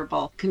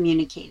comfortable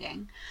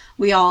communicating.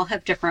 We all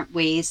have different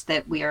ways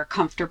that we are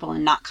comfortable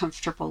and not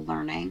comfortable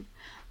learning.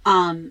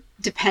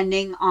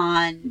 Depending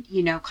on,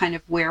 kind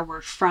of where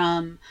we're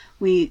from,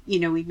 we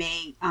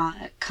may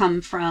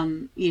come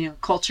from,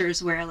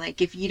 cultures where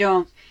like, if you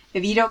don't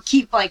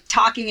keep like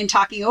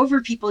talking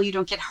over people, you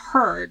don't get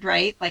heard,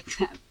 right? Like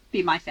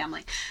be my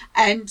family.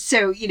 And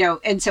so,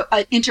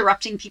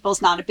 interrupting people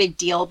is not a big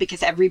deal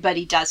because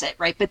everybody does it,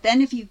 right? But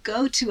then if you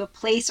go to a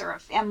place or a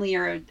family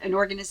or an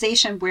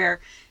organization where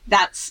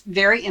that's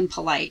very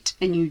impolite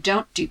and you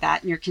don't do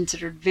that, and you're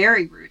considered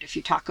very rude if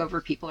you talk over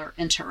people or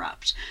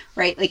interrupt,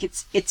 right? Like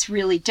it's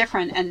really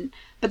different.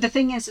 But the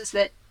thing is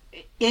that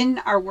in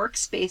our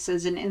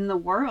workspaces and in the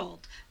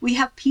world, we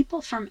have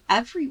people from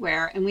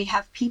everywhere, and we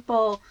have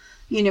people,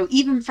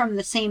 even from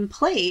the same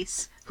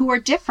place, who are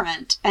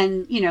different.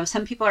 And,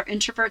 some people are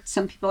introverts,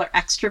 some people are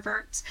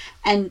extroverts.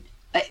 And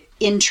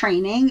in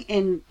training,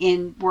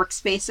 in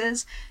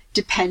workspaces,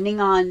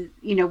 depending on,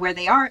 where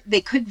they are,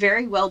 they could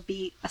very well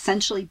be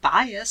essentially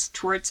biased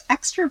towards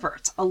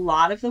extroverts. A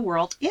lot of the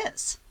world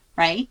is,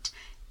 right?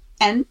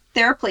 And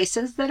there are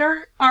places that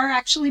are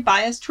actually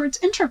biased towards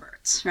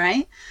introverts,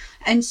 right?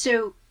 And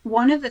so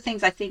one of the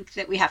things I think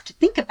that we have to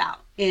think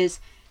about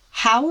is,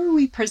 how are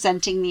we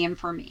presenting the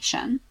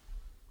information?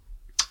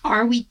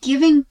 Are we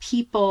giving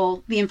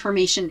people the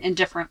information in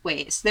different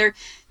ways? There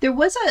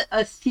was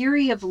a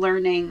theory of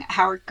learning,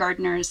 Howard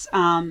Gardner's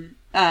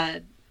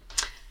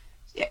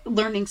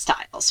learning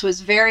styles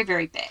was very,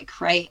 very big,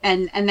 right?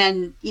 And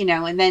then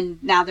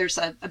now there's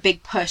a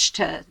big push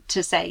to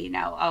say,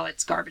 oh,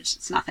 it's garbage,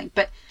 it's nothing.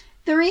 But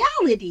the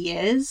reality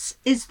is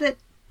that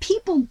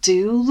people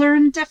do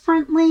learn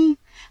differently.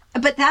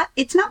 But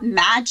it's not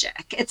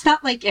magic. It's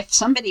not like if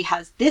somebody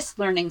has this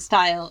learning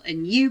style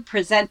and you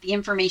present the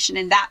information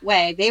in that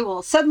way, they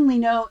will suddenly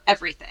know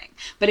everything.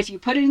 But if you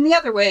put it in the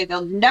other way,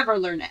 they'll never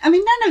learn it. I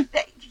mean,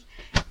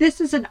 this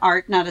is an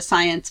art, not a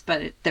science,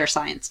 but there's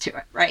science to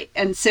it, right?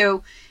 And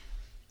so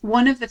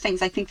one of the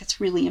things I think that's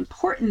really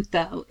important,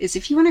 though, is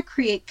if you want to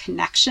create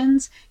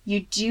connections, you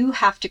do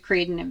have to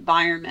create an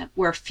environment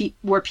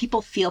where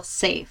people feel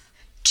safe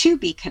to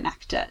be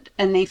connected,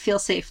 and they feel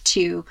safe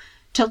to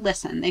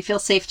listen. They feel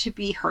safe to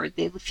be heard.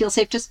 They feel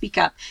safe to speak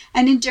up,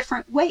 and in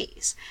different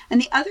ways.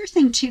 And the other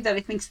thing too that I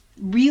think is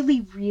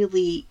really,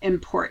 really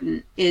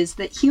important is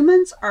that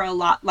humans are a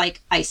lot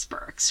like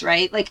icebergs,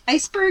 right? Like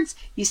icebergs,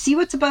 you see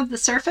what's above the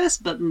surface,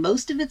 but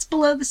most of it's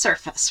below the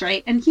surface,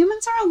 right? And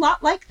humans are a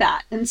lot like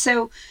that. And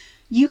so,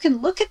 you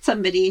can look at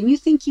somebody and you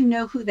think you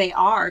know who they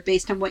are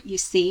based on what you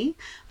see,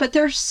 but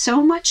there's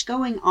so much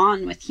going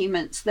on with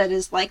humans that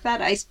is like that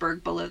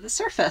iceberg below the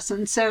surface.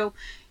 And so,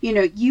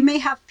 you may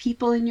have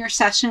people in your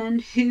session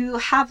who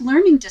have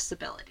learning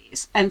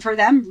disabilities, and for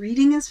them,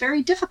 reading is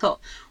very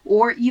difficult.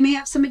 Or you may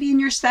have somebody in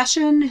your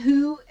session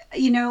who,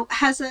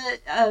 has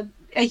a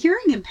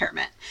hearing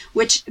impairment,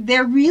 which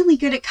they're really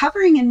good at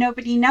covering and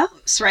nobody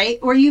knows, right?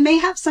 Or you may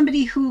have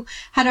somebody who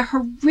had a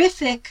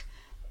horrific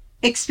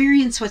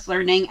experience with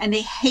learning and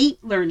they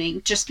hate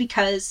learning just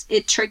because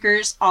it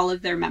triggers all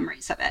of their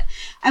memories of it.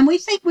 And we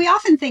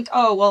often think,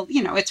 oh, well,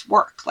 it's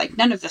work. Like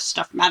none of this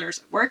stuff matters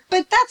at work,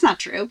 but that's not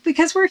true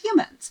because we're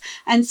humans.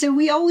 And so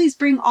we always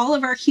bring all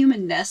of our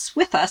humanness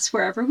with us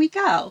wherever we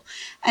go.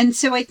 And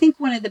so I think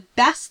one of the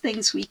best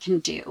things we can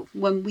do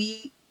when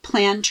we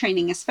plan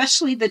training,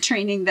 especially the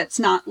training that's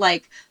not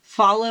like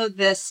follow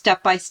this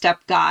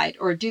step-by-step guide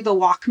or do the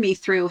walk me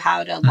through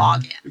how to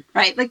log in,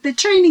 right? Like the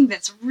training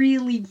that's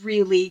really,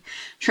 really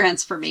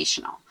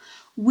transformational.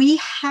 We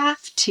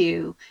have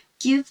to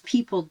give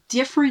people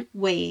different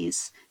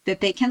ways that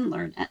they can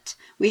learn it.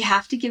 We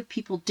have to give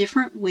people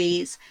different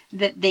ways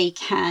that they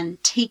can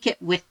take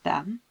it with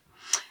them.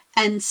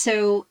 And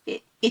so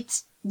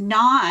it's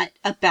not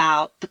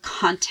about the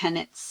content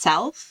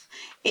itself.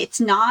 It's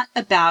not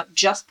about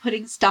just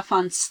putting stuff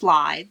on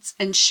slides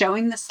and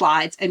showing the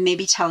slides and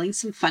maybe telling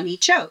some funny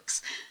jokes.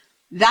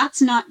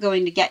 That's not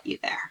going to get you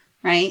there,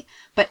 right?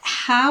 But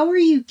how are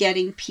you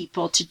getting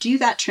people to do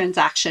that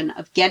transaction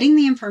of getting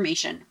the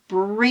information,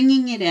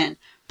 bringing it in,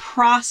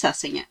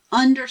 processing it,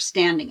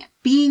 understanding it,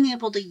 being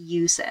able to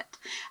use it?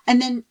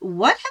 And then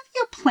what have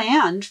you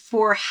planned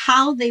for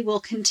how they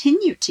will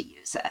continue to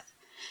use it?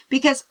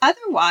 Because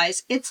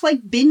otherwise, it's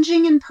like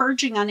binging and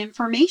purging on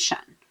information,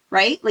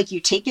 right? Like you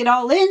take it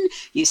all in,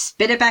 you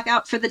spit it back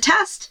out for the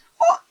test,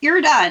 oh, you're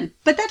done.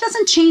 But that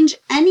doesn't change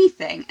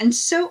anything. And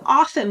so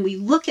often we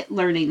look at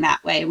learning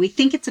that way. We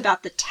think it's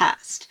about the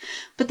test.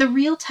 But the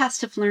real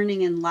test of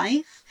learning in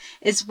life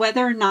is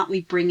whether or not we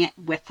bring it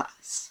with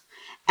us.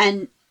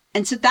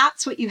 And so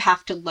that's what you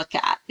have to look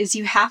at, is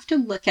you have to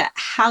look at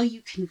how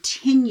you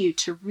continue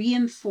to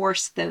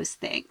reinforce those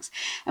things.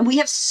 And we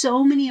have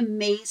so many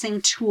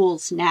amazing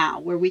tools now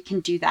where we can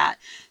do that.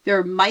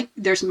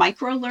 There's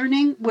micro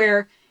learning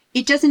where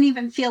it doesn't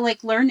even feel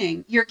like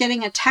learning. You're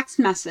getting a text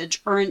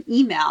message or an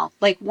email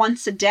like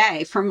once a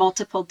day for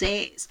multiple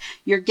days.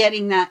 You're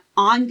getting that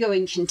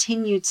ongoing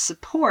continued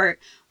support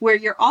where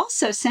you're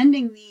also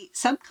sending the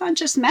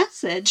subconscious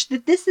message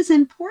that this is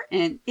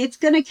important. It's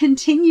going to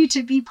continue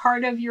to be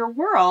part of your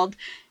world,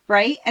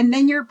 right? And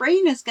then your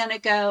brain is going to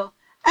go,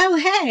 oh,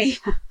 hey,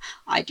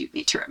 I do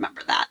need to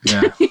remember that.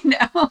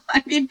 Yeah.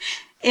 I mean,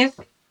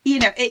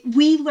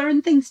 we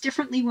learn things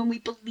differently when we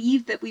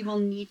believe that we will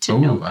need to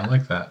know them. I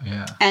like that.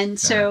 Yeah. And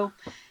so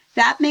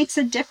that makes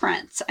a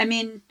difference. I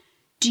mean,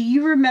 do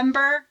you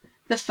remember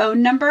the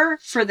phone number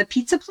for the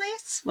pizza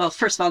place? Well,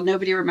 first of all,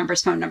 nobody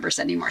remembers phone numbers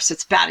anymore. So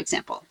it's a bad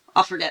example.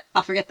 I'll forget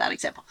that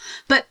example.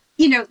 But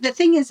the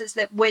thing is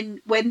that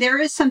when there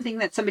is something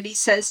that somebody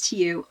says to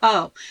you,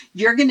 oh,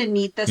 you're going to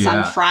need this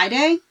on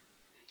Friday,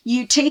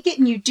 you take it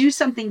and you do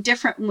something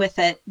different with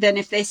it than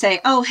if they say,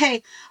 oh,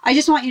 hey, I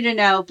just want you to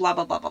know, blah,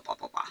 blah, blah, blah, blah,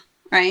 blah, blah,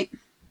 right?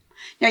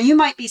 Now, you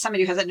might be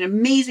somebody who has an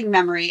amazing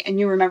memory and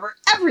you remember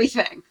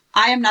everything.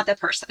 I am not that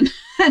person.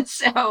 And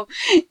so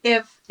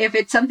if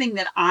it's something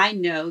that I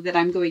know that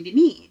I'm going to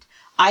need,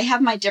 I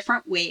have my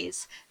different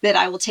ways that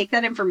I will take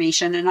that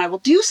information and I will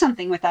do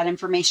something with that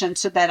information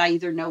so that I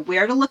either know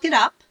where to look it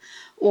up,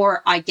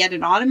 or I get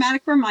an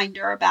automatic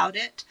reminder about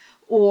it,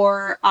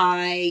 or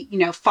I,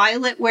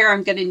 file it where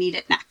I'm going to need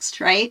it next,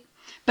 right?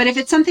 But if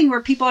it's something where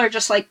people are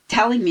just like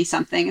telling me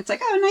something, it's like,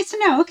 oh, nice to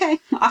know. Okay,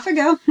 off I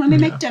go. Let me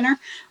make dinner,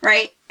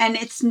 right? And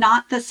it's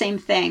not the same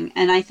thing.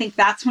 And I think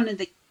that's one of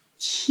the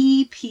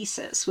key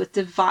pieces with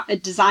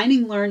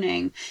designing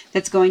learning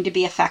that's going to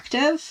be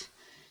effective.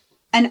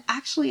 And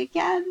actually,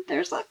 again,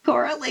 there's a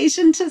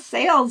correlation to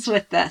sales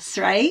with this,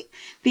 right?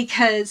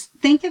 Because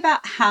think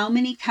about how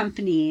many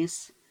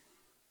companies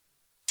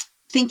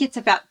think it's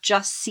about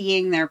just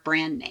seeing their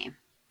brand name,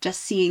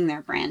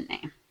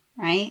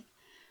 right?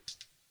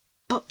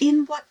 But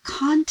in what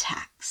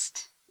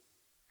context,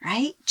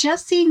 right?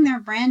 Just seeing their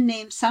brand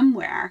name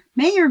somewhere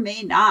may or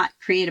may not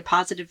create a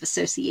positive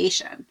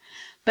association,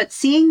 but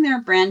seeing their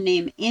brand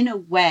name in a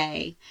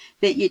way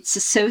that it's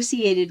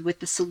associated with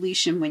the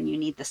solution when you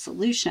need the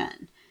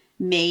solution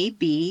may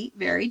be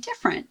very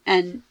different.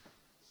 And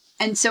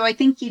so I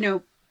think,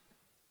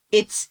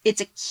 it's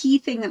a key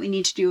thing that we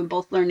need to do in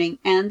both learning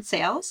and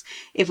sales.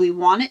 If we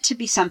want it to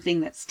be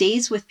something that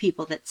stays with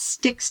people, that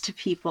sticks to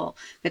people,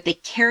 that they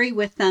carry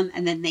with them,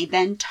 and then they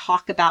then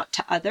talk about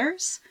to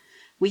others,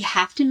 we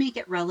have to make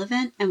it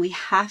relevant, and we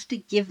have to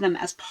give them,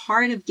 as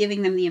part of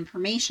giving them the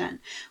information,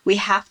 we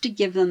have to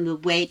give them the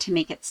way to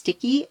make it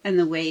sticky and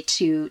the way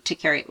to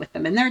carry it with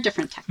them. And there are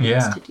different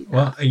techniques to do that.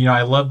 Well,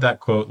 I love that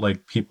quote,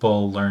 like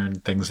people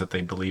learn things that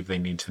they believe they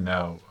need to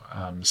know,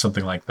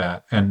 something like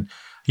that. And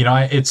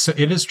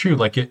it is true.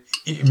 Like it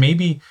may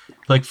be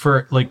like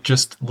for like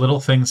just little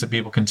things that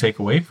people can take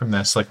away from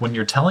this, like when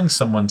you're telling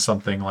someone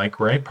something, like,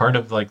 right, part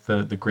of like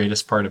the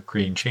greatest part of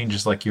creating change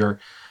is like you're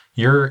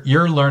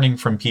learning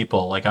from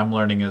people. Like I'm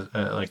learning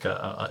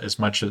as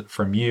much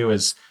from you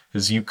as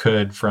you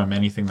could from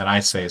anything that I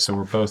say. So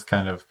we're both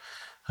kind of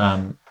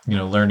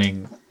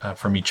learning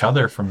from each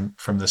other from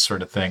this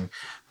sort of thing.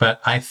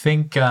 But I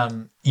think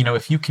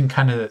if you can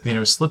kind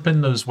of slip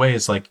in those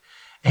ways, like,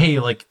 hey,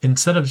 like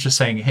instead of just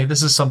saying, hey,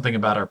 this is something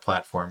about our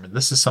platform, and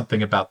this is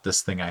something about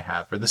this thing I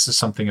have, or this is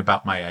something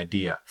about my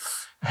idea.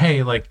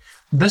 Hey, like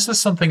this is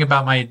something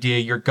about my idea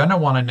you're going to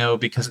want to know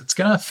because it's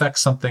going to affect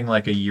something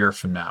like a year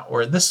from now.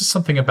 Or this is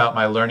something about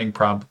my learning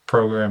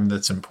program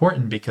that's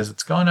important because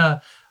it's going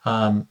to,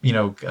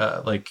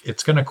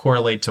 it's going to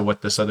correlate to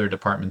what this other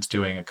department's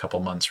doing a couple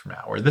months from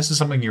now. Or this is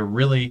something you're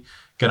really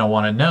going to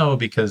want to know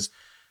because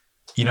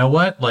you know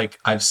what, like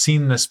I've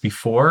seen this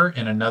before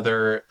in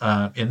another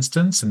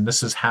instance, and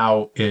this is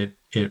how it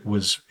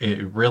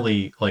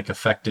really like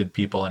affected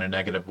people in a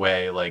negative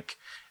way. Like,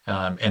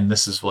 and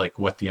this is like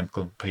what the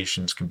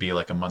implications can be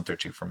like a month or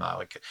two from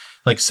now.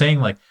 Like saying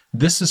like,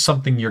 this is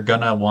something you're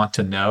going to want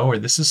to know, or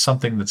this is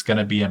something that's going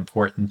to be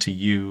important to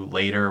you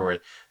later, or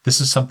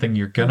this is something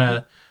you're going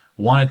to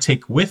want to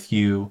take with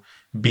you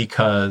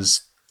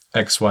because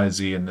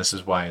XYZ, and this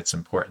is why it's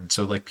important.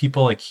 So like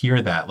people like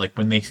hear that, like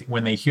when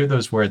they hear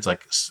those words,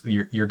 like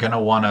you're going to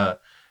want to,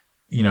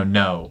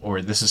 know,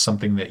 or this is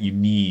something that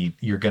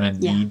you're going to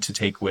need to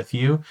take with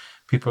you.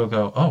 People will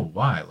go, oh,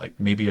 why? Like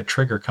maybe a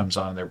trigger comes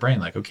on in their brain.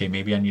 Like, okay,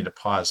 maybe I need to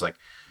pause. Like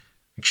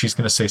she's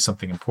going to say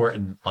something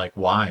important. Like,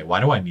 why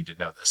do I need to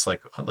know this?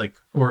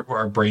 Or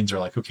our brains are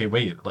like, okay,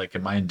 wait, like,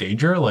 am I in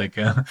danger? Like,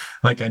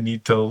 like I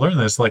need to learn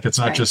this. Like, it's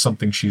not just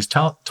something she's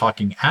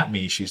talking at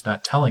me. She's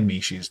not telling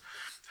me, she's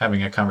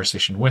having a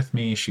conversation with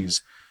me.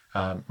 She's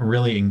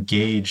really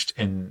engaged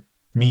in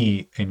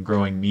me and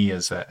growing me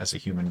as a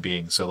human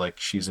being. So like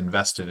she's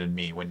invested in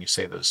me when you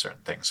say those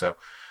certain things. So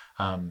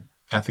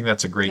I think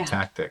that's a great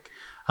tactic.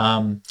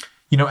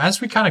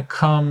 As we kind of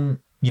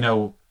come,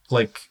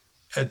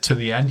 to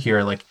the end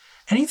here, like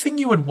anything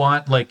you would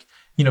want, like,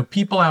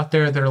 people out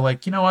there that are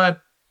like, you know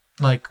what,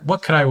 like,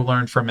 what could I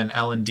learn from an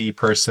L&D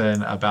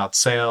person about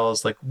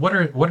sales? Like, what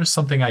are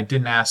something I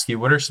didn't ask you?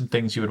 What are some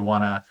things you would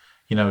want to,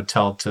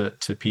 tell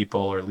to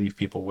people or leave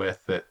people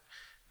with that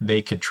they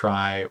could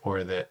try,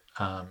 or that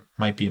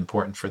might be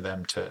important for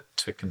them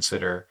to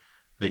consider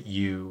that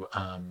you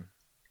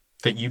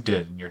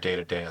did in your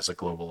day-to-day as a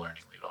global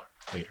learning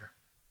leader?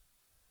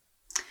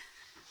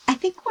 I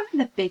think one of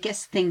the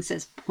biggest things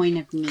is point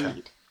of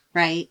need,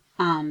 right?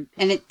 And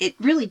it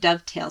really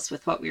dovetails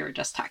with what we were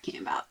just talking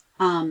about.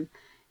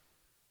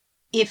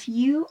 If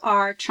you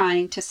are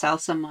trying to sell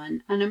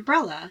someone an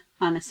umbrella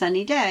on a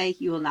sunny day,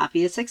 you will not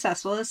be as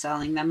successful as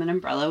selling them an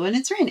umbrella when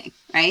it's raining,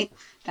 right?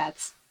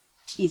 That's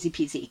easy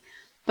peasy.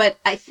 But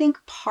I think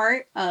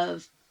part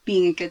of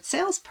being a good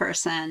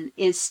salesperson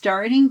is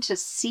starting to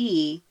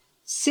see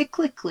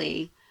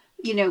cyclically,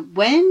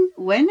 when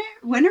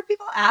are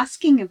people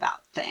asking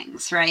about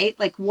things, right?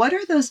 Like, what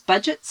are those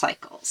budget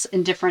cycles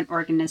in different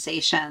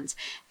organizations?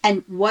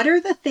 And what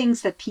are the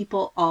things that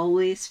people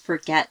always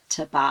forget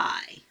to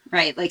buy,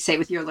 right? Like, say,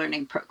 with your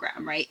learning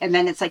program, right? And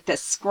then it's like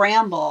this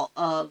scramble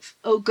of,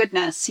 oh,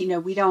 goodness,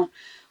 we don't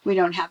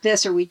have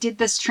this, or we did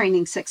this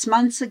training 6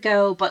 months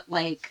ago, but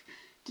like,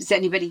 does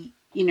anybody,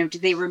 do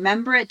they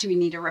remember it? Do we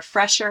need a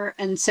refresher?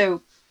 And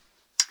so,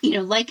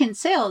 like in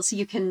sales,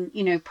 you can,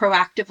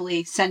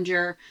 proactively send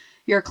your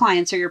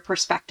clients or your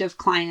prospective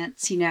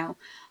clients,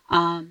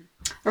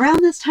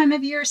 around this time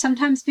of year,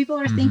 sometimes people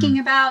are thinking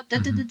about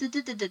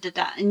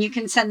and you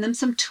can send them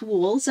some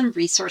tools and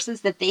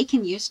resources that they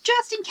can use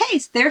just in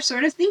case they're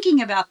sort of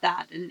thinking about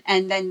that.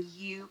 And then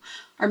you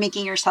are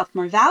making yourself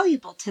more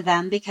valuable to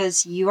them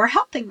because you are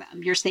helping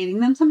them. You're saving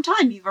them some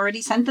time. You've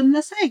already sent them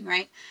this thing,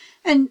 right?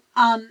 And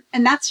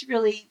that's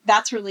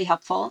really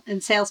helpful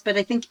in sales. But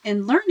I think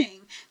in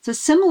learning, it's a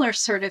similar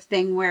sort of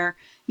thing where,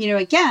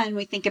 again,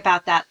 we think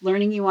about that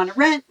learning you want to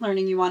rent,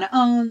 learning you want to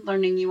own,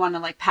 learning you want to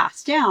like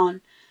pass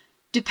down,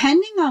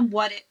 depending on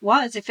what it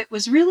was. If it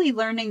was really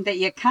learning that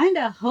you kind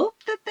of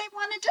hoped that they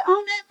wanted to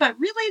own it, but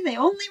really they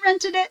only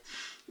rented it,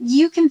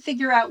 you can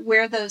figure out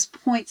where those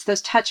points,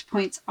 those touch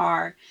points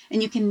are,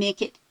 and you can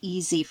make it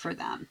easy for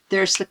them.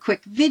 There's the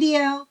quick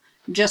video,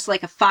 just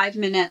like a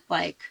 5-minute,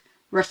 like,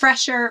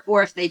 refresher,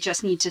 or if they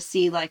just need to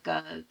see like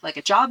a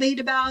job aid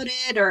about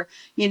it, or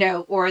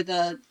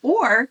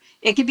or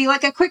it could be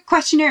like a quick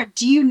questionnaire.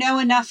 Do you know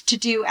enough to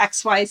do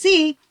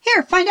XYZ?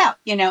 Here, find out,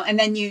 and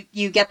then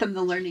you get them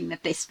the learning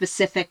that they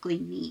specifically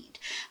need.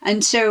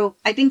 And so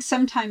I think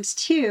sometimes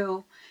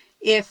too,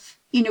 if,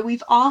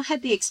 we've all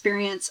had the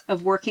experience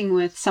of working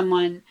with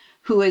someone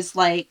who is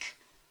like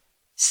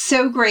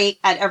so great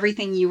at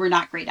everything you were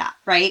not great at,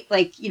 right?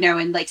 Like,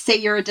 and like, say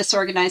you're a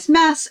disorganized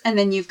mess, and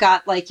then you've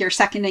got like your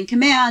second in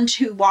command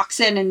who walks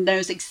in and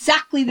knows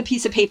exactly the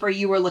piece of paper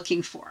you were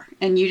looking for.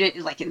 And you did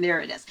like, and there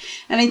it is.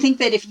 And I think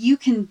that if you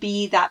can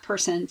be that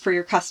person for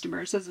your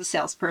customers as a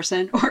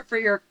salesperson, or for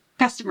your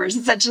customers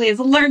essentially as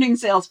a learning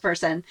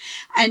salesperson,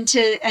 and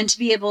to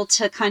be able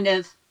to kind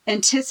of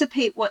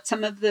anticipate what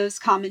some of those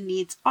common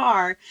needs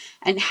are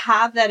and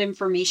have that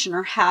information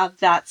or have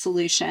that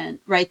solution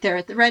right there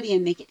at the ready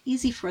and make it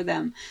easy for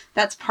them.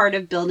 That's part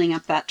of building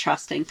up that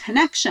trust and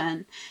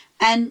connection.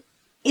 And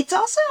it's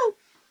also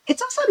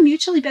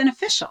mutually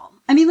beneficial.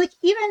 I mean, like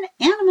even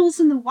animals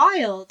in the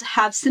wild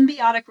have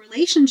symbiotic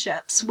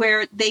relationships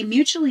where they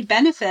mutually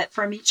benefit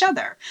from each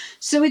other.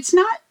 So it's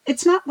not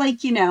like,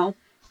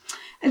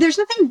 there's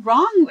nothing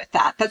wrong with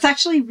that. That's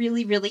actually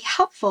really, really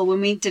helpful when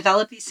we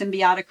develop these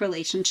symbiotic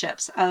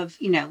relationships of,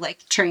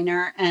 like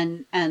trainer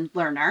and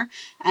learner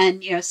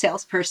and,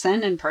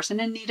 salesperson and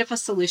person in need of a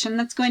solution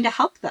that's going to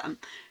help them,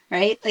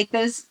 right? Like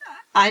those,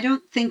 I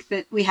don't think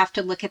that we have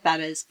to look at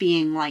that as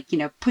being like,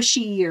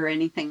 pushy or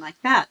anything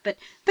like that. But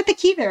the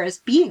key there is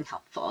being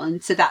helpful.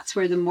 And so that's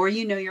where the more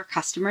you know your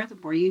customer, the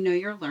more you know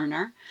your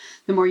learner,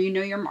 the more you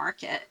know your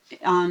market,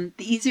 the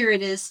easier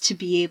it is to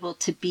be able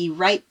to be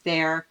right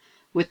there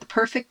with the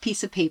perfect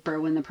piece of paper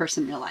when the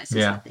person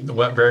realizes something.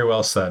 Yeah, very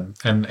well said.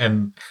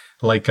 And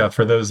like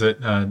for those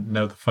that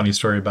know the funny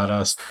story about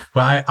us,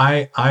 well,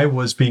 I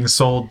was being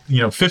sold,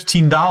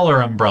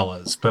 $15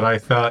 umbrellas, but I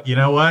thought, you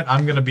know what,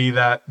 I'm going to be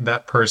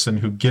that person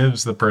who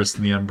gives the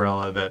person the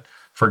umbrella that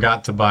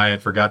forgot to buy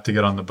it, forgot to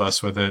get on the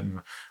bus with it, and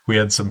we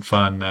had some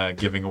fun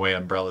giving away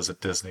umbrellas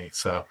at Disney.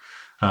 So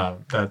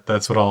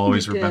that's what I'll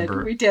always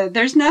remember. We did.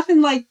 There's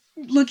nothing like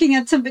looking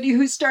at somebody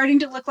who's starting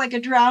to look like a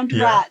drowned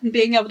rat and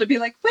being able to be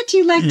like, would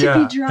you like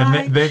to be dry?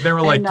 And they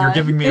were like, you're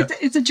giving me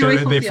it's a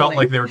joyful they feeling. felt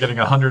like they were getting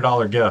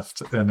 $100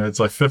 gift, and it's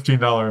like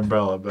 $15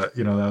 umbrella, but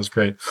that was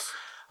great.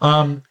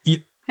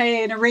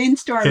 Hey, in a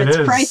rainstorm, it's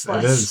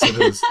priceless.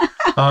 It is.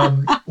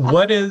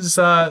 What is,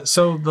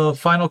 so the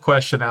final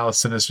question,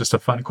 Allison, is just a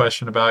fun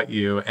question about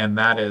you. And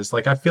that is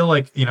like, I feel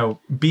like,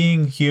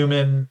 being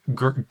human,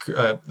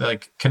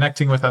 like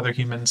connecting with other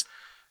humans,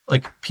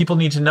 like people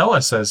need to know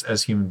us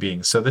as human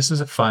beings. So this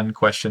is a fun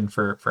question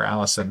for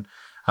Allison.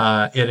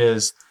 It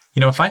is,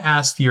 if I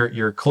asked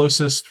your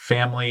closest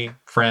family,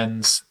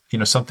 friends,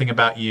 something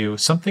about you,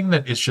 something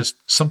that it's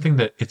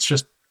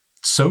just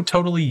so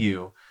totally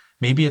you,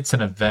 maybe it's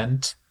an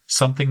event,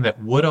 something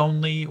that would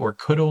only or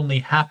could only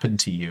happen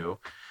to you,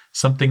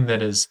 something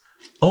that is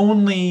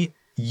only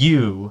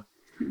you,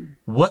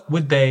 what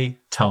would they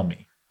tell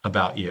me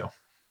about you?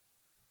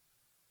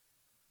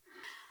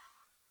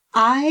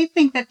 I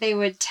think that they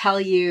would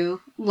tell you,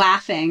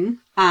 laughing,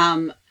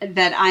 that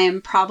I am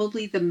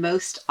probably the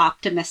most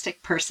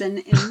optimistic person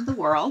in the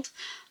world,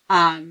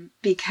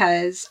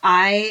 because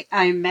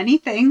I'm many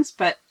things,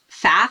 but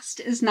fast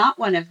is not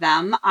one of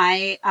them.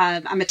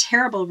 I'm a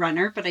terrible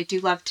runner, but I do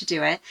love to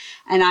do it.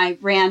 And I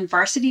ran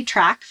varsity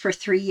track for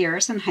 3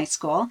 years in high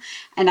school,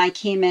 and I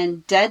came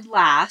in dead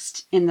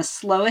last in the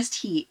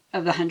slowest heat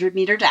of the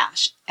 100-meter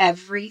dash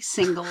every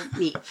single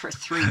meet for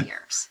 3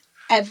 years.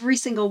 Every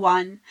single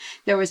one.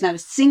 There was not a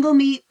single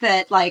meet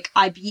that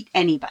I beat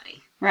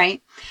anybody,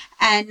 right?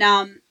 And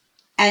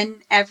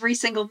every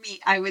single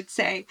meet I would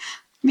say,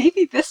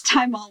 maybe this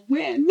time I'll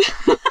win.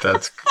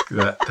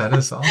 That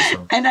is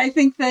awesome. And I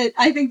think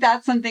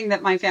that's something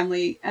that my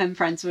family and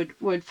friends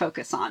would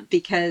focus on,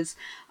 because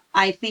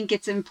I think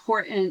it's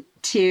important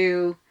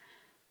to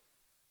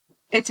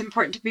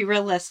be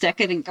realistic.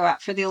 I didn't go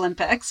out for the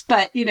Olympics,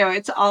 but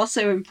it's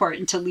also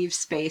important to leave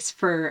space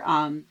for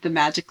the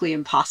magically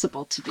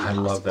impossible to be possible.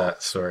 I love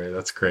that story.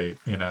 That's great.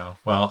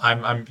 Well,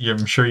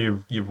 I'm sure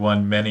you've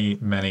won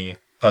many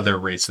other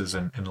races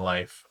in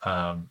life,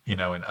 in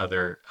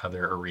other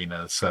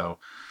arenas. So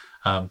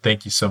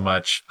thank you so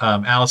much.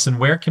 Allison,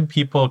 where can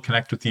people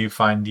connect with you,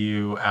 find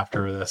you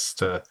after this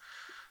to,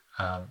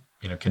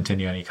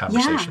 continue any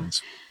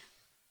conversations? Yeah.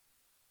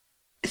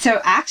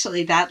 So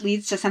actually that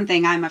leads to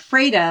something I'm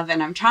afraid of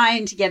and I'm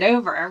trying to get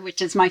over,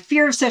 which is my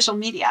fear of social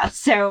media.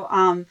 So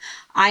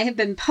I have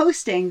been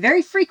posting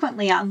very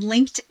frequently on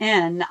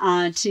LinkedIn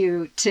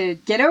to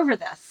get over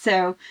this.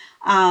 So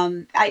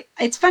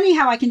it's funny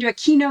how I can do a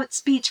keynote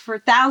speech for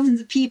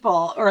thousands of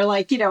people or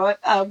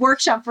a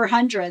workshop for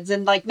hundreds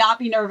and not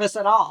be nervous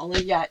at all.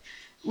 And yet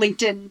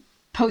LinkedIn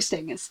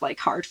posting is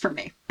hard for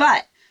me.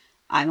 But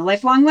I'm a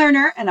lifelong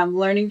learner and I'm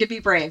learning to be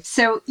brave.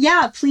 So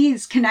yeah,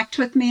 please connect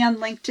with me on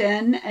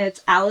LinkedIn.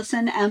 It's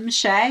Allison M.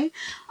 Shea.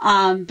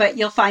 But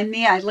you'll find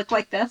me. I look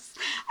like this,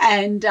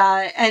 and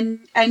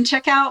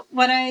check out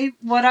what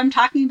I'm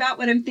talking about,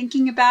 what I'm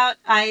thinking about.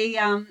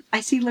 I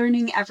see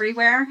learning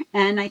everywhere,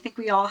 and I think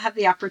we all have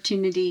the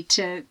opportunity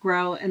to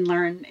grow and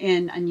learn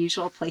in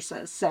unusual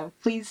places. So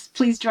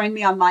please join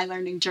me on my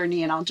learning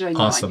journey, and I'll join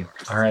you on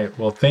yours. All right.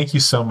 Well, thank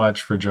you so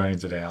much for joining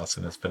today,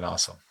 Allison. It's been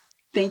awesome.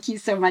 Thank you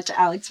so much,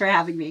 Alex, for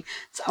having me.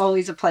 It's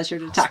always a pleasure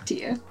to talk to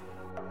you.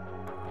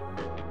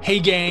 Hey,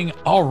 gang.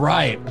 All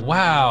right.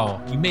 Wow.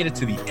 You made it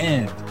to the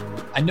end.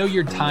 I know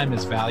your time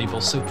is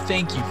valuable, so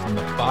thank you from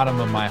the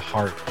bottom of my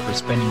heart for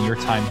spending your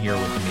time here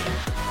with me.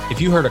 If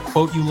you heard a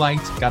quote you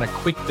liked, got a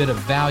quick bit of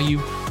value,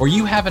 or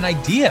you have an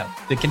idea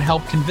that can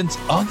help convince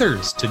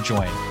others to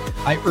join,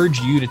 I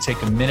urge you to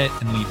take a minute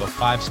and leave a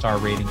 5-star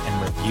rating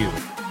and review.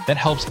 That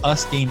helps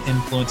us gain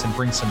influence and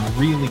bring some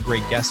really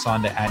great guests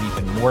on to add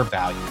even more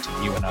value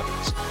to you and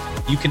others.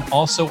 You can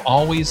also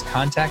always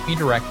contact me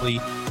directly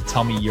to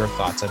tell me your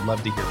thoughts. I'd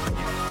love to hear from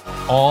you.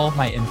 All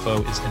my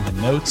info is in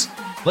the notes.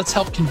 Let's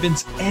help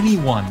convince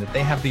anyone that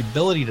they have the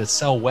ability to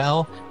sell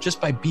well just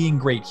by being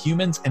great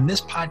humans. And this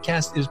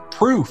podcast is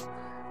proof.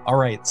 All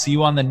right, see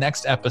you on the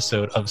next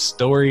episode of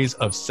Stories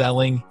of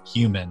Selling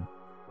Human.